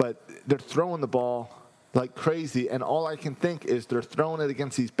 But they're throwing the ball like crazy, and all I can think is they're throwing it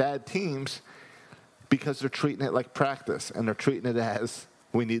against these bad teams because they're treating it like practice, and they're treating it as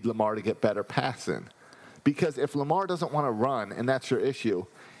we need Lamar to get better passing. Because if Lamar doesn't want to run, and that's your issue,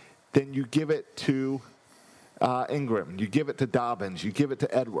 then you give it to Ingram, you give it to Dobbins, you give it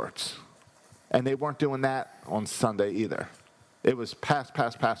to Edwards. And they weren't doing that on Sunday either. It was pass,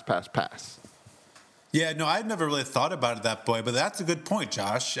 pass, pass, pass, pass. Yeah, no, I've never really thought about it that way, but that's a good point,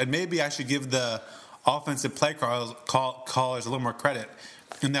 Josh. And maybe I should give the offensive play callers a little more credit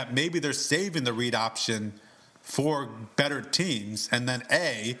in that maybe they're saving the read option for better teams. And then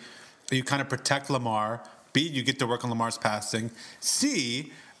A, you kind of protect Lamar. B, you get to work on Lamar's passing.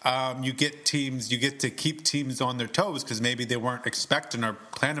 C, you get to keep teams on their toes because maybe they weren't expecting or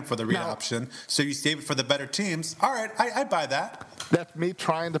planning for the read option. So you save it for the better teams. All right, I buy that. That's me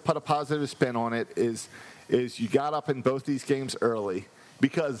trying to put a positive spin on it is you got up in both these games early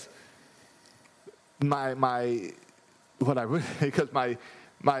because that's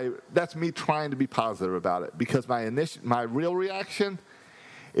me trying to be positive about it because my real reaction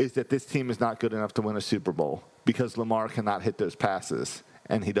is that this team is not good enough to win a Super Bowl because Lamar cannot hit those passes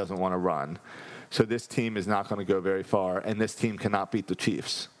and he doesn't want to run. So this team is not going to go very far, and this team cannot beat the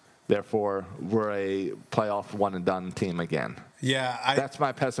Chiefs. Therefore, we're a playoff one-and-done team again. Yeah. That's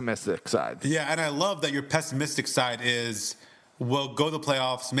my pessimistic side. Yeah, and I love that your pessimistic side is we'll go to the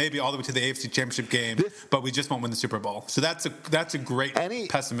playoffs, maybe all the way to the AFC Championship game, but we just won't win the Super Bowl. So that's a great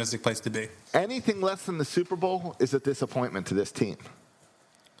pessimistic place to be. Anything less than the Super Bowl is a disappointment to this team.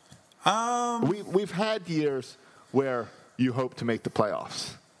 We've had years where you hope to make the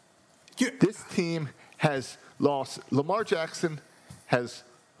playoffs. This team has lost. Lamar Jackson has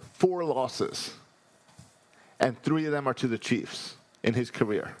 4 losses, and 3 of them are to the Chiefs in his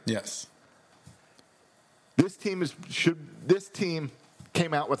career. Yes. This team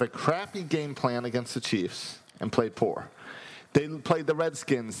came out with a crappy game plan against the Chiefs and played poor. They played the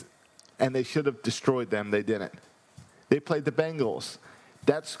Redskins, and they should have destroyed them. They didn't. They played the Bengals.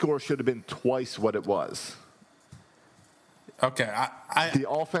 That score should have been twice what it was. Okay, the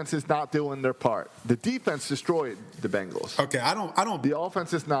offense is not doing their part. The defense destroyed the Bengals. Okay, I don't. The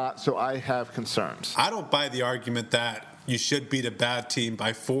offense is not, so I have concerns. I don't buy the argument that you should beat a bad team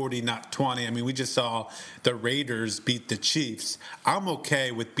by 40, not 20. I mean, we just saw the Raiders beat the Chiefs. I'm okay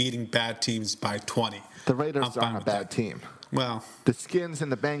with beating bad teams by 20. The Raiders aren't a bad team. Well, the Skins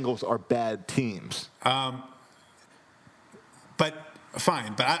and the Bengals are bad teams. But.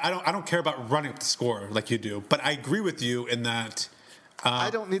 Fine, but I don't care about running up the score like you do. But I agree with you in that. I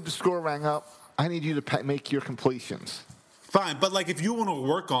don't need the score rang up. I need you to make your completions. Fine, but like if you want to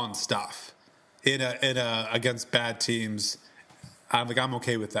work on stuff against bad teams, I'm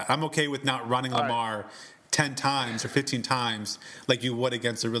okay with that. I'm okay with not running Lamar 10 times or 15 times like you would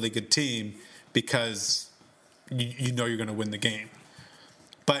against a really good team because you know you're going to win the game.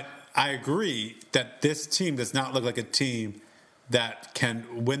 But I agree that this team does not look like a team that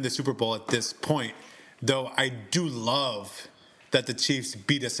can win the Super Bowl at this point, though I do love that the Chiefs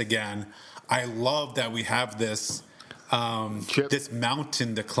beat us again. I love that we have this this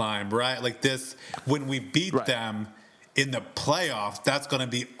mountain to climb, right? Like this, when we beat them in the playoffs, that's going to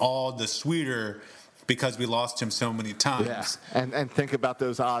be all the sweeter because we lost him so many times. Yeah. And think about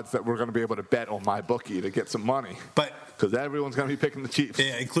those odds that we're going to be able to bet on my bookie to get some money. But because everyone's going to be picking the Chiefs.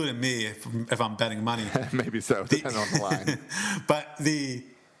 Yeah, including me if I'm betting money. Maybe so, depending on the line.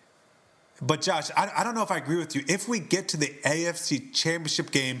 But Josh, I don't know if I agree with you. If we get to the AFC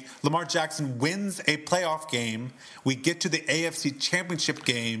Championship game, Lamar Jackson wins a playoff game, we get to the AFC Championship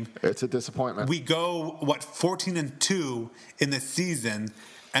game. It's a disappointment. We go, 14-2 in the season,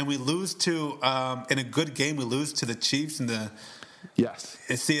 and we lose to, in a good game, we lose to the Chiefs in the. Yes.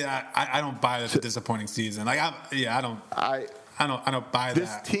 See, I don't buy that it's a disappointing season. Like, I don't buy that.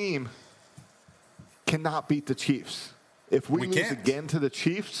 This team cannot beat the Chiefs. If we lose can't. again to the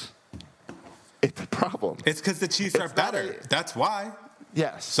Chiefs, it's a problem. It's because the Chiefs are better. That's why.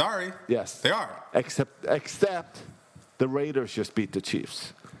 Yes. Sorry. Yes. They are. Except the Raiders just beat the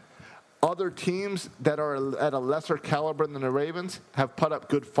Chiefs. Other teams that are at a lesser caliber than the Ravens have put up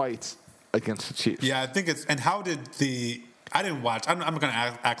good fights against the Chiefs. Yeah, I think it's. And how did I didn't watch. I'm going to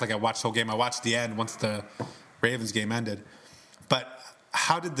act like I watched the whole game. I watched the end once the Ravens game ended. But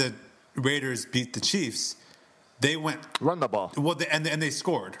how did the Raiders beat the Chiefs? They went run the ball. Well, and they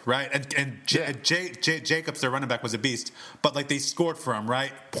scored, right? And Jacobs, their running back, was a beast. But like they scored for him,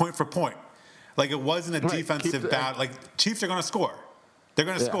 right? Point for point. Like it wasn't a defensive battle. Like Chiefs are going to score. They're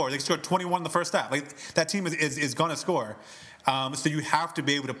going to score. They scored 21 in the first half. Like that team is going to score. So you have to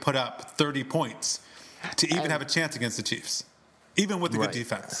be able to put up 30 points to even have a chance against the Chiefs, even with a good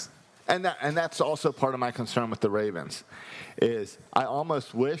defense. And that's also part of my concern with the Ravens is I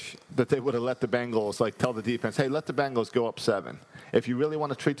almost wish that they would have let the Bengals, like, tell the defense, hey, let the Bengals go up 7. If you really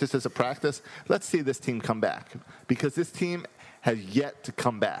want to treat this as a practice, let's see this team come back. Because this team has yet to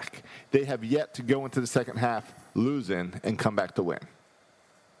come back. They have yet to go into the second half losing and come back to win.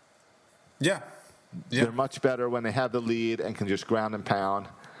 Yeah. They're much better when they have the lead and can just ground and pound.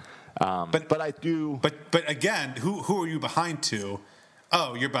 But I do. But again, who are you behind to?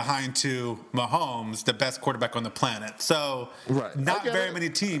 Oh, you're behind to Mahomes, the best quarterback on the planet. So not very many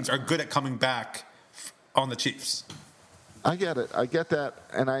teams are good at coming back on the Chiefs. I get it. I get that,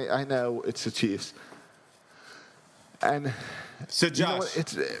 and I know it's the Chiefs. And so, Josh,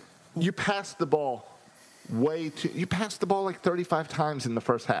 you passed the ball you passed the ball like 35 times in the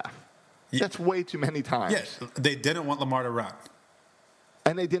first half. That's way too many times. Yes, they didn't want Lamar to run.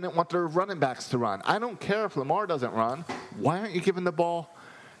 And they didn't want their running backs to run. I don't care if Lamar doesn't run. Why aren't you giving the ball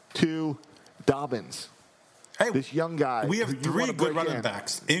to Dobbins? Hey, this young guy. We have 3 good running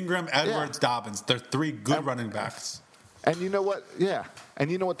backs. Ingram, Edwards, Dobbins. They're 3 good running backs. And you know what? Yeah.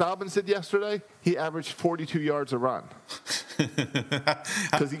 And you know what Dobbins did yesterday? He averaged 42 yards a run.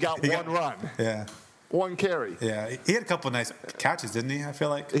 Because he got one run. Yeah. One carry. Yeah. He had a couple of nice catches, didn't he? I feel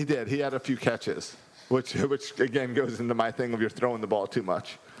like. He did. He had a few catches. Which again goes into my thing of you're throwing the ball too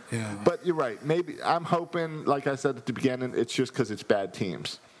much. Yeah. But you're right. Maybe I'm hoping, like I said at the beginning, it's just because it's bad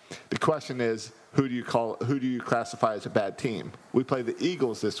teams. The question is, who do you classify as a bad team? We play the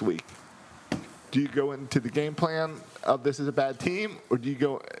Eagles this week. Do you go into the game plan of this is a bad team, or do you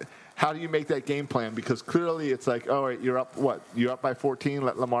go? How do you make that game plan? Because clearly it's like, all right, you're up. What? You're up by 14.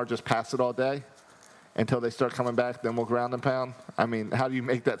 Let Lamar just pass it all day until they start coming back. Then we'll ground and pound. I mean, how do you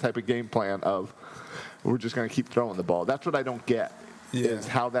make that type of game plan of? We're just going to keep throwing the ball. That's what I don't get, is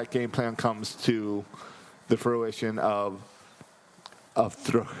how that game plan comes to the fruition of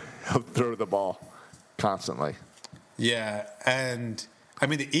throw the ball constantly. Yeah, and I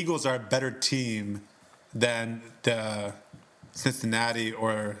mean the Eagles are a better team than the Cincinnati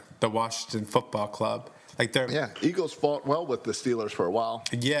or the Washington Football Club. Like Eagles fought well with the Steelers for a while.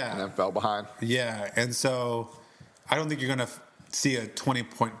 Yeah, and then fell behind. Yeah, and so I don't think you're going to see a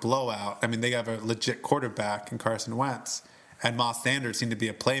 20-point blowout. I mean, they have a legit quarterback in Carson Wentz, and Miles Sanders seemed to be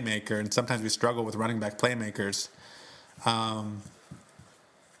a playmaker, and sometimes we struggle with running back playmakers. But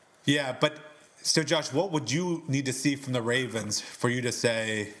so Josh, what would you need to see from the Ravens for you to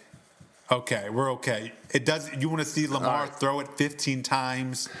say, okay, we're okay? You want to see Lamar throw it 15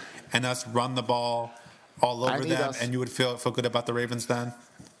 times and us run the ball all over them, and you would feel good about the Ravens then?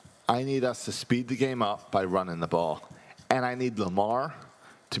 I need us to speed the game up by running the ball. And I need Lamar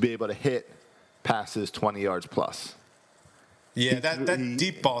to be able to hit passes 20 yards plus. Yeah, that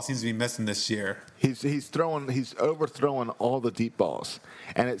deep ball seems to be missing this year. He's overthrowing all the deep balls.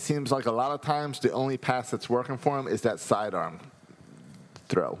 And it seems like a lot of times the only pass that's working for him is that sidearm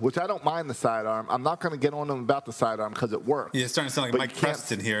throw, which I don't mind the sidearm. I'm not going to get on him about the sidearm because it works. Yeah, it's starting to sound like Mike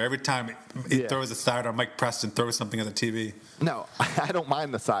Preston here. Every time he throws a sidearm, Mike Preston throws something at the TV. No, I don't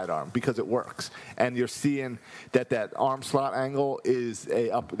mind the sidearm because it works. And you're seeing that arm slot angle is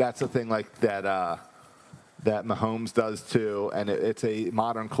that's a thing like that that Mahomes does too, and it's a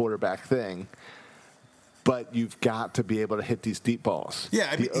modern quarterback thing. but you've got to be able to hit these deep balls. Yeah,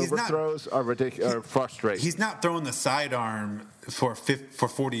 I mean, the overthrows are ridiculous, are frustrating. He's not throwing the sidearm for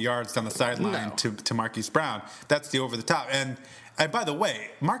 40 yards down the sideline to Marquise Brown. That's the over the top. And by the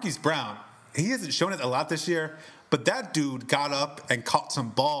way, Marquise Brown, he hasn't shown it a lot this year, but that dude got up and caught some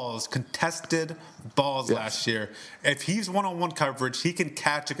balls, contested balls last year. If he's one-on-one coverage, he can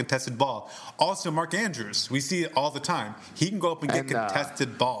catch a contested ball. Also, Mark Andrews, we see it all the time. He can go up and get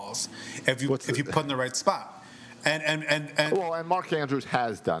contested balls if you put in the right spot. And Mark Andrews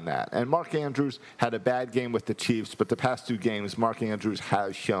has done that. And Mark Andrews had a bad game with the Chiefs, but the past 2 games, Mark Andrews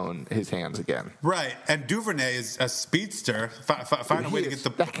has shown his hands again. Right. And Duvernay is a speedster. Find a way to get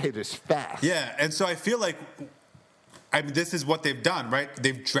the. That kid is fast. Yeah. And so I feel like, this is what they've done, right?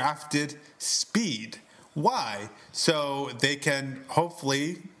 They've drafted speed. Why? So they can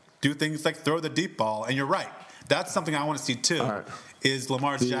hopefully do things like throw the deep ball. And you're right. That's something I want to see too. Right. Is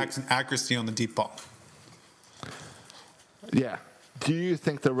Lamar Jackson accuracy on the deep ball. Yeah. Do you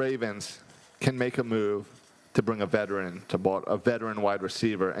think the Ravens can make a move to bring a veteran wide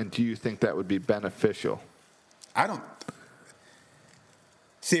receiver, and do you think that would be beneficial? I don't.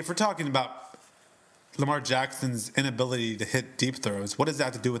 See, if we're talking about Lamar Jackson's inability to hit deep throws, what does that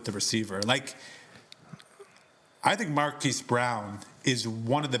have to do with the receiver? Like, I think Marquise Brown is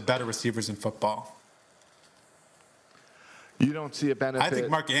one of the better receivers in football. You don't see a benefit. I think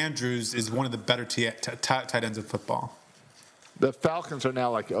Mark Andrews is one of the better tight ends in football. The Falcons are now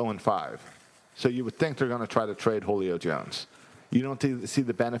like 0-5, so you would think they're going to try to trade Julio Jones. You don't see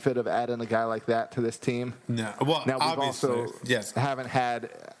the benefit of adding a guy like that to this team? No. Well, now, we've obviously, also haven't had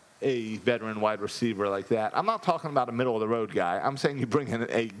a veteran wide receiver like that. I'm not talking about a middle-of-the-road guy. I'm saying you bring in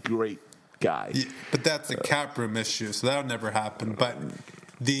a great guy. Yeah, but that's a cap room issue, so that'll never happen. But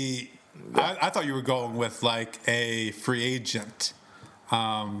I thought you were going with, like, a free agent.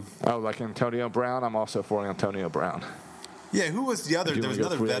 Like Antonio Brown? I'm also for Antonio Brown. Yeah, who was the other? There was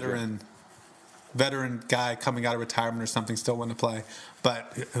another veteran guy coming out of retirement or something, still wanting to play,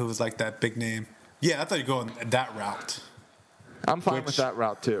 but who was like that big name. Yeah, I thought you were going that route. I'm fine with that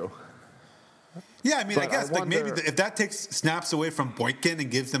route too. Yeah, I mean, I guess maybe if that takes snaps away from Boykin and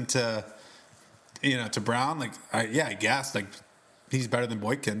gives them to Brown, I guess he's better than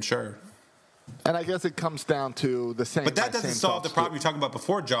Boykin, sure. And I guess it comes down to the same. But that doesn't solve the problem you're talking about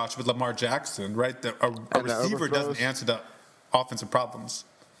before, Josh, with Lamar Jackson, right? A receiver doesn't answer the offensive problems.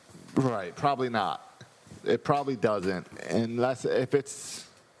 Right, probably not. It probably doesn't, unless if it's,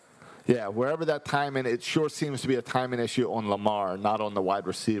 wherever that timing, it sure seems to be a timing issue on Lamar, not on the wide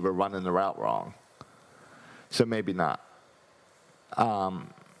receiver running the route wrong. So maybe not. I'm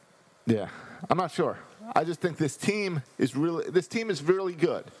not sure. I just think this team is really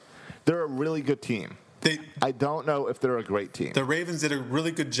good. They're a really good team. I don't know if they're a great team. The Ravens did a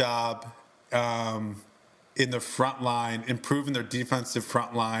really good job in the front line, improving their defensive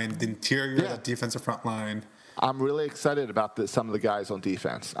front line, the interior of that defensive front line. I'm really excited about some of the guys on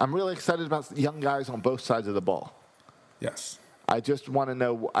defense. I'm really excited about young guys on both sides of the ball. Yes. I just want to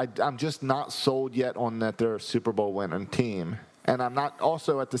know. I'm just not sold yet on that they're a Super Bowl winning team. And I'm not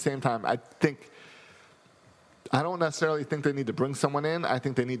also at the same time, I don't necessarily think they need to bring someone in. I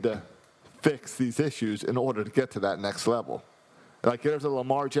think they need to fix these issues in order to get to that next level. Like there's a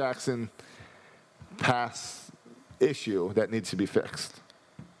Lamar Jackson pass issue that needs to be fixed.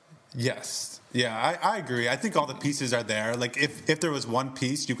 Yes. Yeah, I agree. I think all the pieces are there. Like if there was one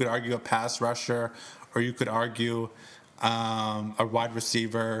piece, you could argue a pass rusher, or you could argue a wide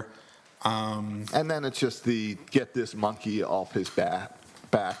receiver. And then it's just get this monkey off his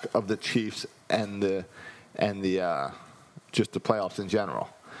back of the Chiefs and the just the playoffs in general.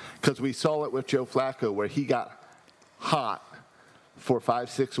 Because we saw it with Joe Flacco where he got hot for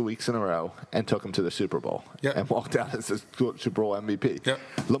 5-6 weeks in a row and took him to the Super Bowl and walked out as the Super Bowl MVP. Yep.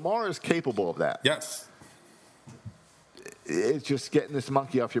 Lamar is capable of that. Yes. It's just getting this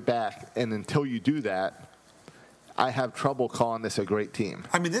monkey off your back, and until you do that, I have trouble calling this a great team.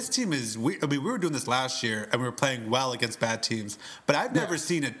 I mean, this team is. We were doing this last year, and we were playing well against bad teams. But I've never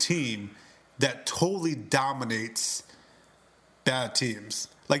seen a team that totally dominates bad teams.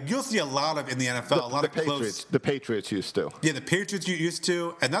 Like you'll see a lot of in the NFL, a lot of close. The Patriots used to. Yeah, the Patriots used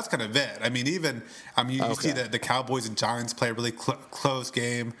to, and that's kind of it. I mean, you see the Cowboys and Giants play a really close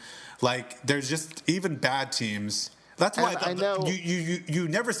game. Like there's just even bad teams. That's why I know you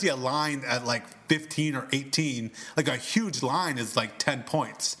never see a line at like 15 or 18. Like a huge line is like 10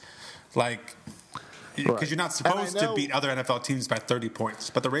 points. Like because you're not supposed to beat other NFL teams by 30 points.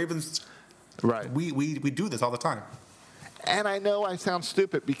 But the Ravens, we do this all the time. And I know I sound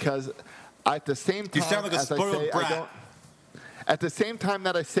stupid because at the same time, you sound like a spoiled brat. at the same time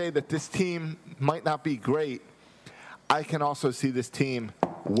that I say that this team might not be great, I can also see this team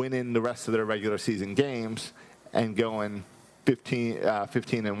winning the rest of their regular season games and going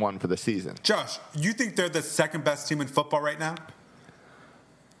 15-1 for the season. Josh, you think they're the second best team in football right now?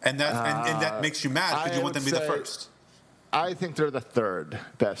 And that makes you mad because you want them to be the first. I think they're the third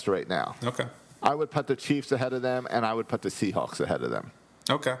best right now. Okay. I would put the Chiefs ahead of them, and I would put the Seahawks ahead of them.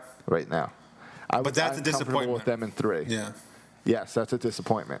 Okay. Right now. But that's a disappointment. With them in 3. Yeah. Yes, that's a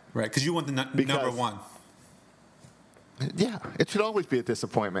disappointment. Right, because you want the number 1. Yeah, it should always be a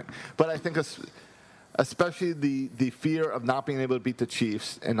disappointment. But I think especially the fear of not being able to beat the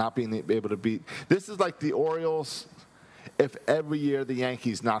Chiefs and not being able to beat. This is like the Orioles if every year the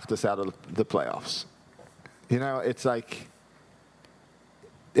Yankees knocked us out of the playoffs. You know, it's like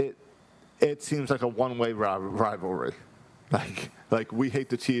it seems like a one-way rivalry. Like we hate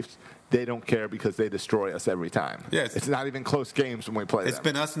the Chiefs. They don't care because they destroy us every time. Yeah, it's not even close games when we play them. It's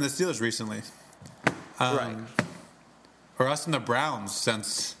been us and the Steelers recently. Right. Or us and the Browns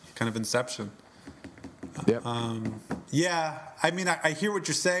since kind of inception. Yep. Yeah, I mean, I hear what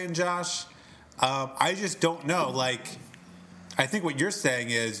you're saying, Josh. I just don't know. Like, I think what you're saying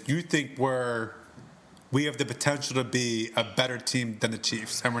is you think we have the potential to be a better team than the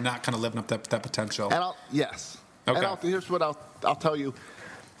Chiefs, and we're not kind of living up to that potential. And yes. Okay. And here's what I'll tell you.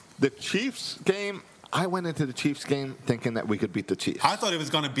 The Chiefs game, I went into the Chiefs game thinking that we could beat the Chiefs. I thought it was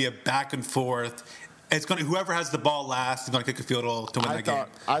going to be a back and forth. It's going to whoever has the ball last is going to kick a field goal to win that game.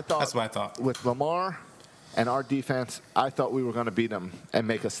 That's what I thought. With Lamar and our defense, I thought we were going to beat them and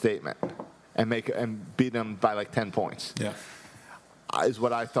make a statement and beat them by like 10 points. Yeah. Is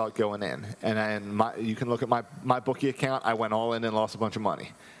what I thought going in. And you can look at my bookie account. I went all in and lost a bunch of money.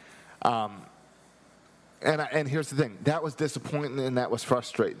 And here's the thing. That was disappointing and that was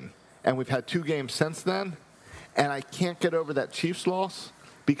frustrating. And we've had 2 games since then, and I can't get over that Chiefs loss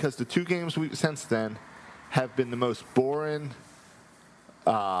because the 2 games since then have been the most boring,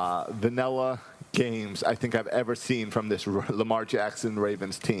 vanilla games I think I've ever seen from this Lamar Jackson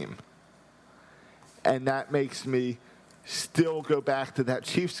Ravens team. And that makes me still go back to that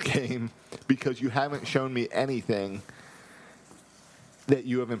Chiefs game because you haven't shown me anything that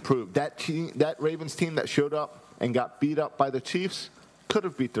you have improved. That Ravens team that showed up and got beat up by the Chiefs could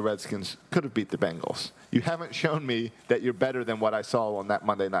have beat the Redskins, could have beat the Bengals. You haven't shown me that you're better than what I saw on that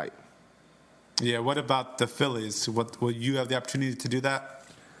Monday night. Yeah, what about the Phillies? Will you have the opportunity to do that?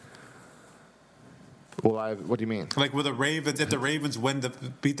 Well, what do you mean? Like with the Ravens, if the Ravens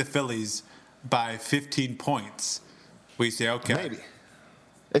beat the Phillies by 15 points, we say, okay. Maybe.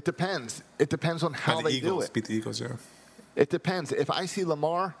 It depends. It depends on how they do it. Beat the Eagles, yeah. It depends. If I see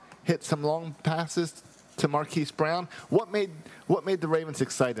Lamar hit some long passes to Marquise Brown, what made the Ravens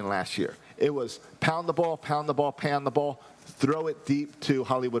exciting last year? It was pound the ball, throw it deep to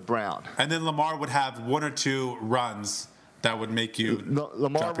Hollywood Brown. And then Lamar would have 1 or 2 runs that would make you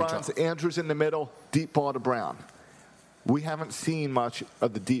Lamar runs, Andrews in the middle, deep ball to Brown. We haven't seen much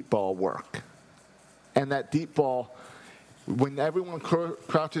of the deep ball work. And that deep ball, when everyone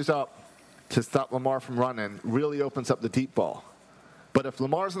crouches up to stop Lamar from running, really opens up the deep ball. But if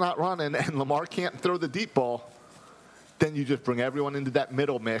Lamar's not running and Lamar can't throw the deep ball, then you just bring everyone into that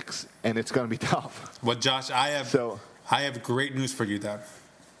middle mix, and it's going to be tough. Well, Josh, I have great news for you then.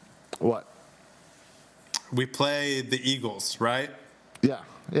 What? We play the Eagles, right?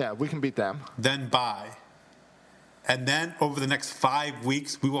 Yeah, we can beat them. Then bye. And then over the next 5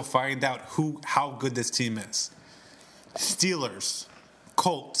 weeks, we will find out how good this team is. Steelers,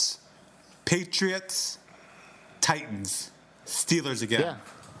 Colts, Patriots, Titans, Steelers again. Yeah.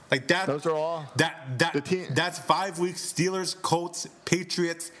 Like that. Those are all that's 5 weeks. Steelers, Colts,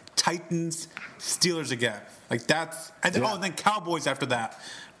 Patriots, Titans, Steelers again. Like that's and then Cowboys after that.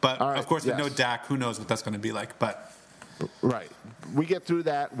 But right, of course, with no Dak, who knows what that's going to be like? But right, we get through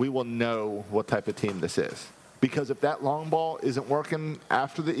that, we will know what type of team this is. Because if that long ball isn't working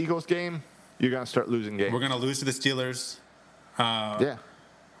after the Eagles game, you're going to start losing games. We're going to lose to the Steelers.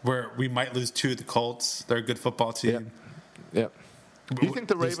 Where we might lose to the Colts. They're a good football team. Yep. Do you think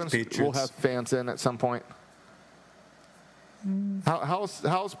the Ravens will have fans in at some point?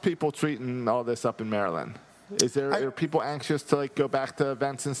 How's people treating all this up in Maryland? Are people anxious to go back to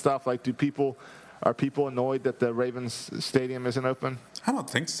events and stuff? Are people annoyed that the Ravens stadium isn't open? I don't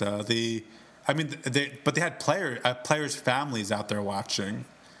think so. They had players' families out there watching.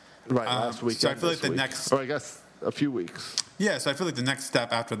 Right, last weekend. So I feel like I guess a few weeks. Yeah, so I feel like the next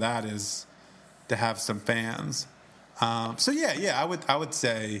step after that is to have some fans. I would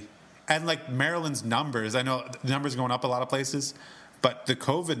say, and Maryland's numbers, I know the numbers are going up a lot of places, but the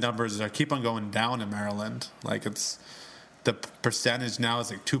COVID numbers keep on going down in Maryland. the percentage now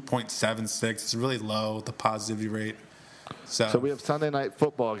is like 2.76. It's really low, the positivity rate. So we have Sunday Night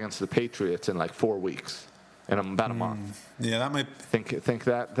Football against the Patriots in like 4 weeks, in about a month. Yeah, that might. Think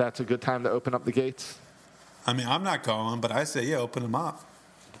that's a good time to open up the gates? I mean, I'm not going, but I say, yeah, open them up.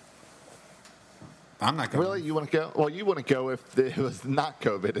 I'm not going. Really? You want to go? Well, you want to go if it was not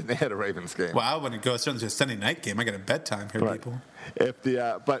COVID and they had a Ravens game. Well, I wouldn't go. Certainly to a Sunday night game. I got a bedtime here, right. people. If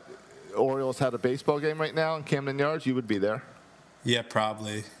but Orioles had a baseball game right now in Camden Yards, you would be there. Yeah,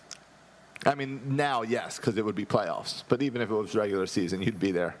 probably. I mean, now, yes, because it would be playoffs. But even if it was regular season, you'd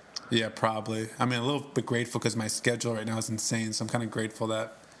be there. Yeah, probably. I mean, a little bit grateful because my schedule right now is insane. So I'm kind of grateful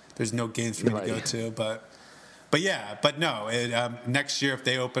that there's no games for me to go to. But yeah, but no. Next year, if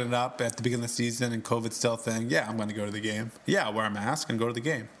they open it up at the beginning of the season and COVID's still a thing, yeah, I'm going to go to the game. Yeah, I'll wear a mask and go to the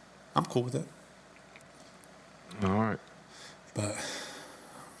game. I'm cool with it. All right. But,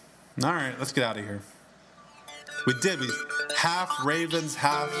 all right, let's get out of here. We half Ravens,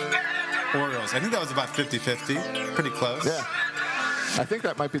 half Orioles. I think that was about 50-50. Pretty close. Yeah. I think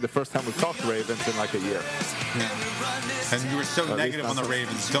that might be the first time we've talked Ravens in like a year. Yeah. And you were so negative on the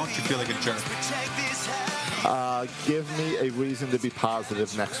Ravens. Don't you feel like a jerk? Give me a reason to be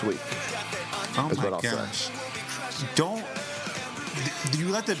positive next week. Oh my gosh. Don't. You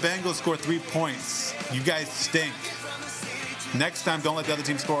let the Bengals score 3 points. You guys stink. Next time, don't let the other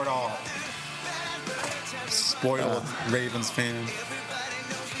team score at all. Spoiled Ravens fan.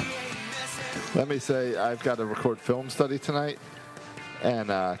 Let me say, I've got to record film study tonight, and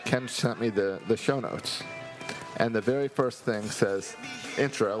Ken sent me the show notes. And the very first thing says,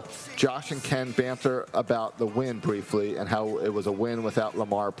 intro, Josh and Ken banter about the win briefly and how it was a win without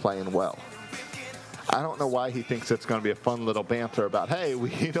Lamar playing well. I don't know why he thinks it's going to be a fun little banter about, hey,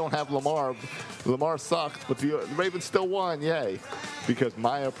 we don't have Lamar. Lamar sucked, but the Ravens still won, yay. Because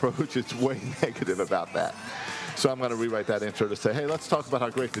my approach is way negative about that. So I'm going to rewrite that intro to say, hey, let's talk about how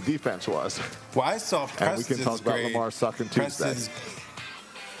great the defense was. Well, I saw Preston's and we can talk about Lamar sucking Tuesday.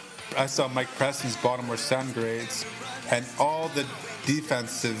 I saw Mike Preston's Baltimore Sun grades, and all the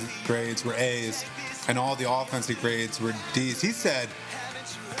defensive grades were A's, and all the offensive grades were D's.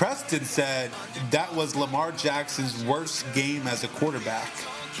 Preston said that was Lamar Jackson's worst game as a quarterback.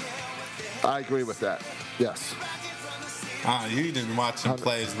 I agree with that, yes. You didn't watch him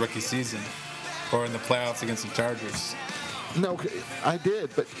play his rookie season or in the playoffs against the Chargers. No, I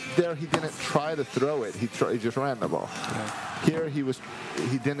did, but there he didn't try to throw it. He just ran the ball. Yeah. Here he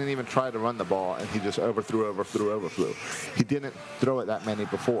didn't even try to run the ball, and he just overthrew. He didn't throw it that many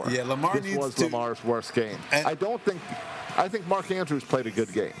before. Yeah, This was Lamar's worst game. I think Mark Andrews played a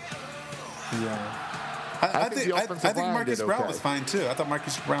good game. Yeah. I think Marcus Brown was fine too. I thought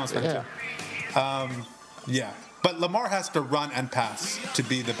Marcus Brown was fine too. Yeah. But Lamar has to run and pass to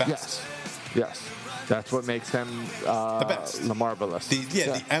be the best. Yes. That's what makes him the best. Lamar-velous. The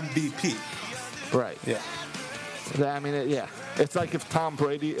MVP. Right. Yeah. I mean, it's like if Tom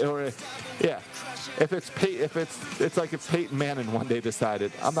Brady it's like if Peyton Manning one day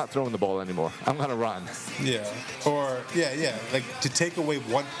decided, I'm not throwing the ball anymore. I'm going to run. Yeah. Or, like to take away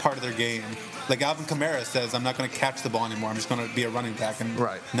one part of their game. Like Alvin Kamara says, I'm not going to catch the ball anymore. I'm just going to be a running back and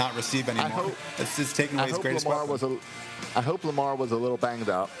not receive anymore. It's just taking away his greatest weapon. I hope Lamar was a little banged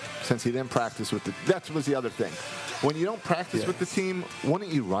up since he didn't practice with that was the other thing. When you don't practice with the team,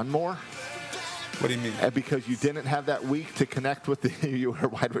 wouldn't you run more? What do you mean? Because you didn't have that week to connect with your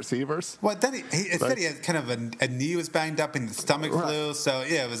wide receivers? Well, then he said he had kind of a knee was banged up and the stomach flu, so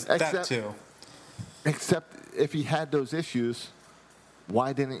it was that too. Except if he had those issues,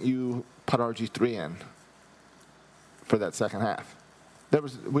 why didn't you put RG3 in for that second half?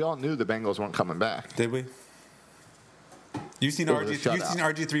 We all knew the Bengals weren't coming back. Did we? You've seen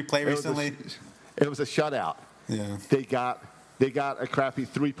RG3 play recently? It was a shutout. Yeah. They got a crappy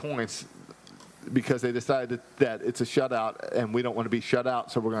 3 points because they decided that it's a shutout and we don't want to be shut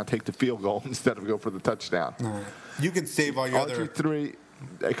out, so we're going to take the field goal instead of go for the touchdown. Right. You can save all your RG3,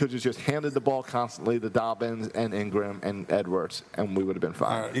 they could have just handed the ball constantly to Dobbins and Ingram and Edwards, and we would have been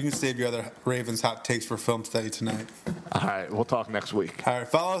fine. All right, you can save your other Ravens hot takes for film study tonight. All right, we'll talk next week. All right,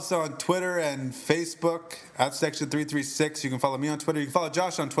 follow us on Twitter and Facebook at Section336. You can follow me on Twitter. You can follow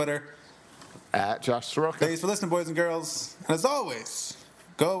Josh on Twitter. At Josh Soroka. Thanks for listening, boys and girls. And as always,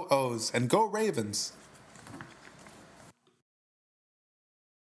 go O's and go Ravens.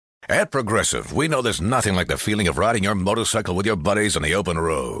 At Progressive, we know there's nothing like the feeling of riding your motorcycle with your buddies on the open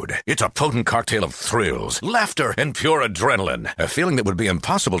road. It's a potent cocktail of thrills, laughter, and pure adrenaline. A feeling that would be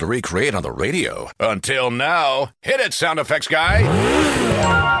impossible to recreate on the radio. Until now. Hit it, sound effects guy.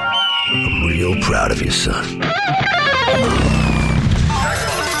 I'm real proud of you, son.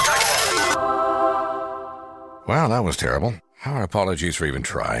 Well, that was terrible. Our apologies for even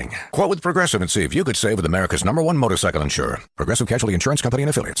trying. Quote with Progressive and see if you could save with America's #1 motorcycle insurer. Progressive Casualty Insurance Company and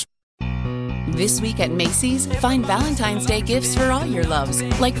Affiliates. This week at Macy's, find Valentine's Day gifts for all your loves,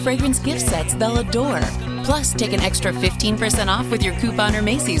 like fragrance gift sets they'll adore. Plus, take an extra 15% off with your coupon or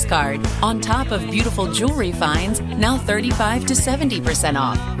Macy's card. On top of beautiful jewelry finds, now 35 to 70%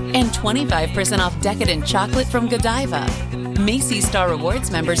 off. And 25% off decadent chocolate from Godiva. Macy's Star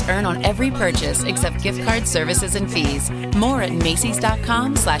Rewards members earn on every purchase except gift card services and fees. More at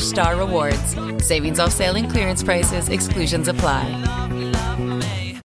Macys.com/Star Rewards. Savings off sale and clearance prices. Exclusions apply.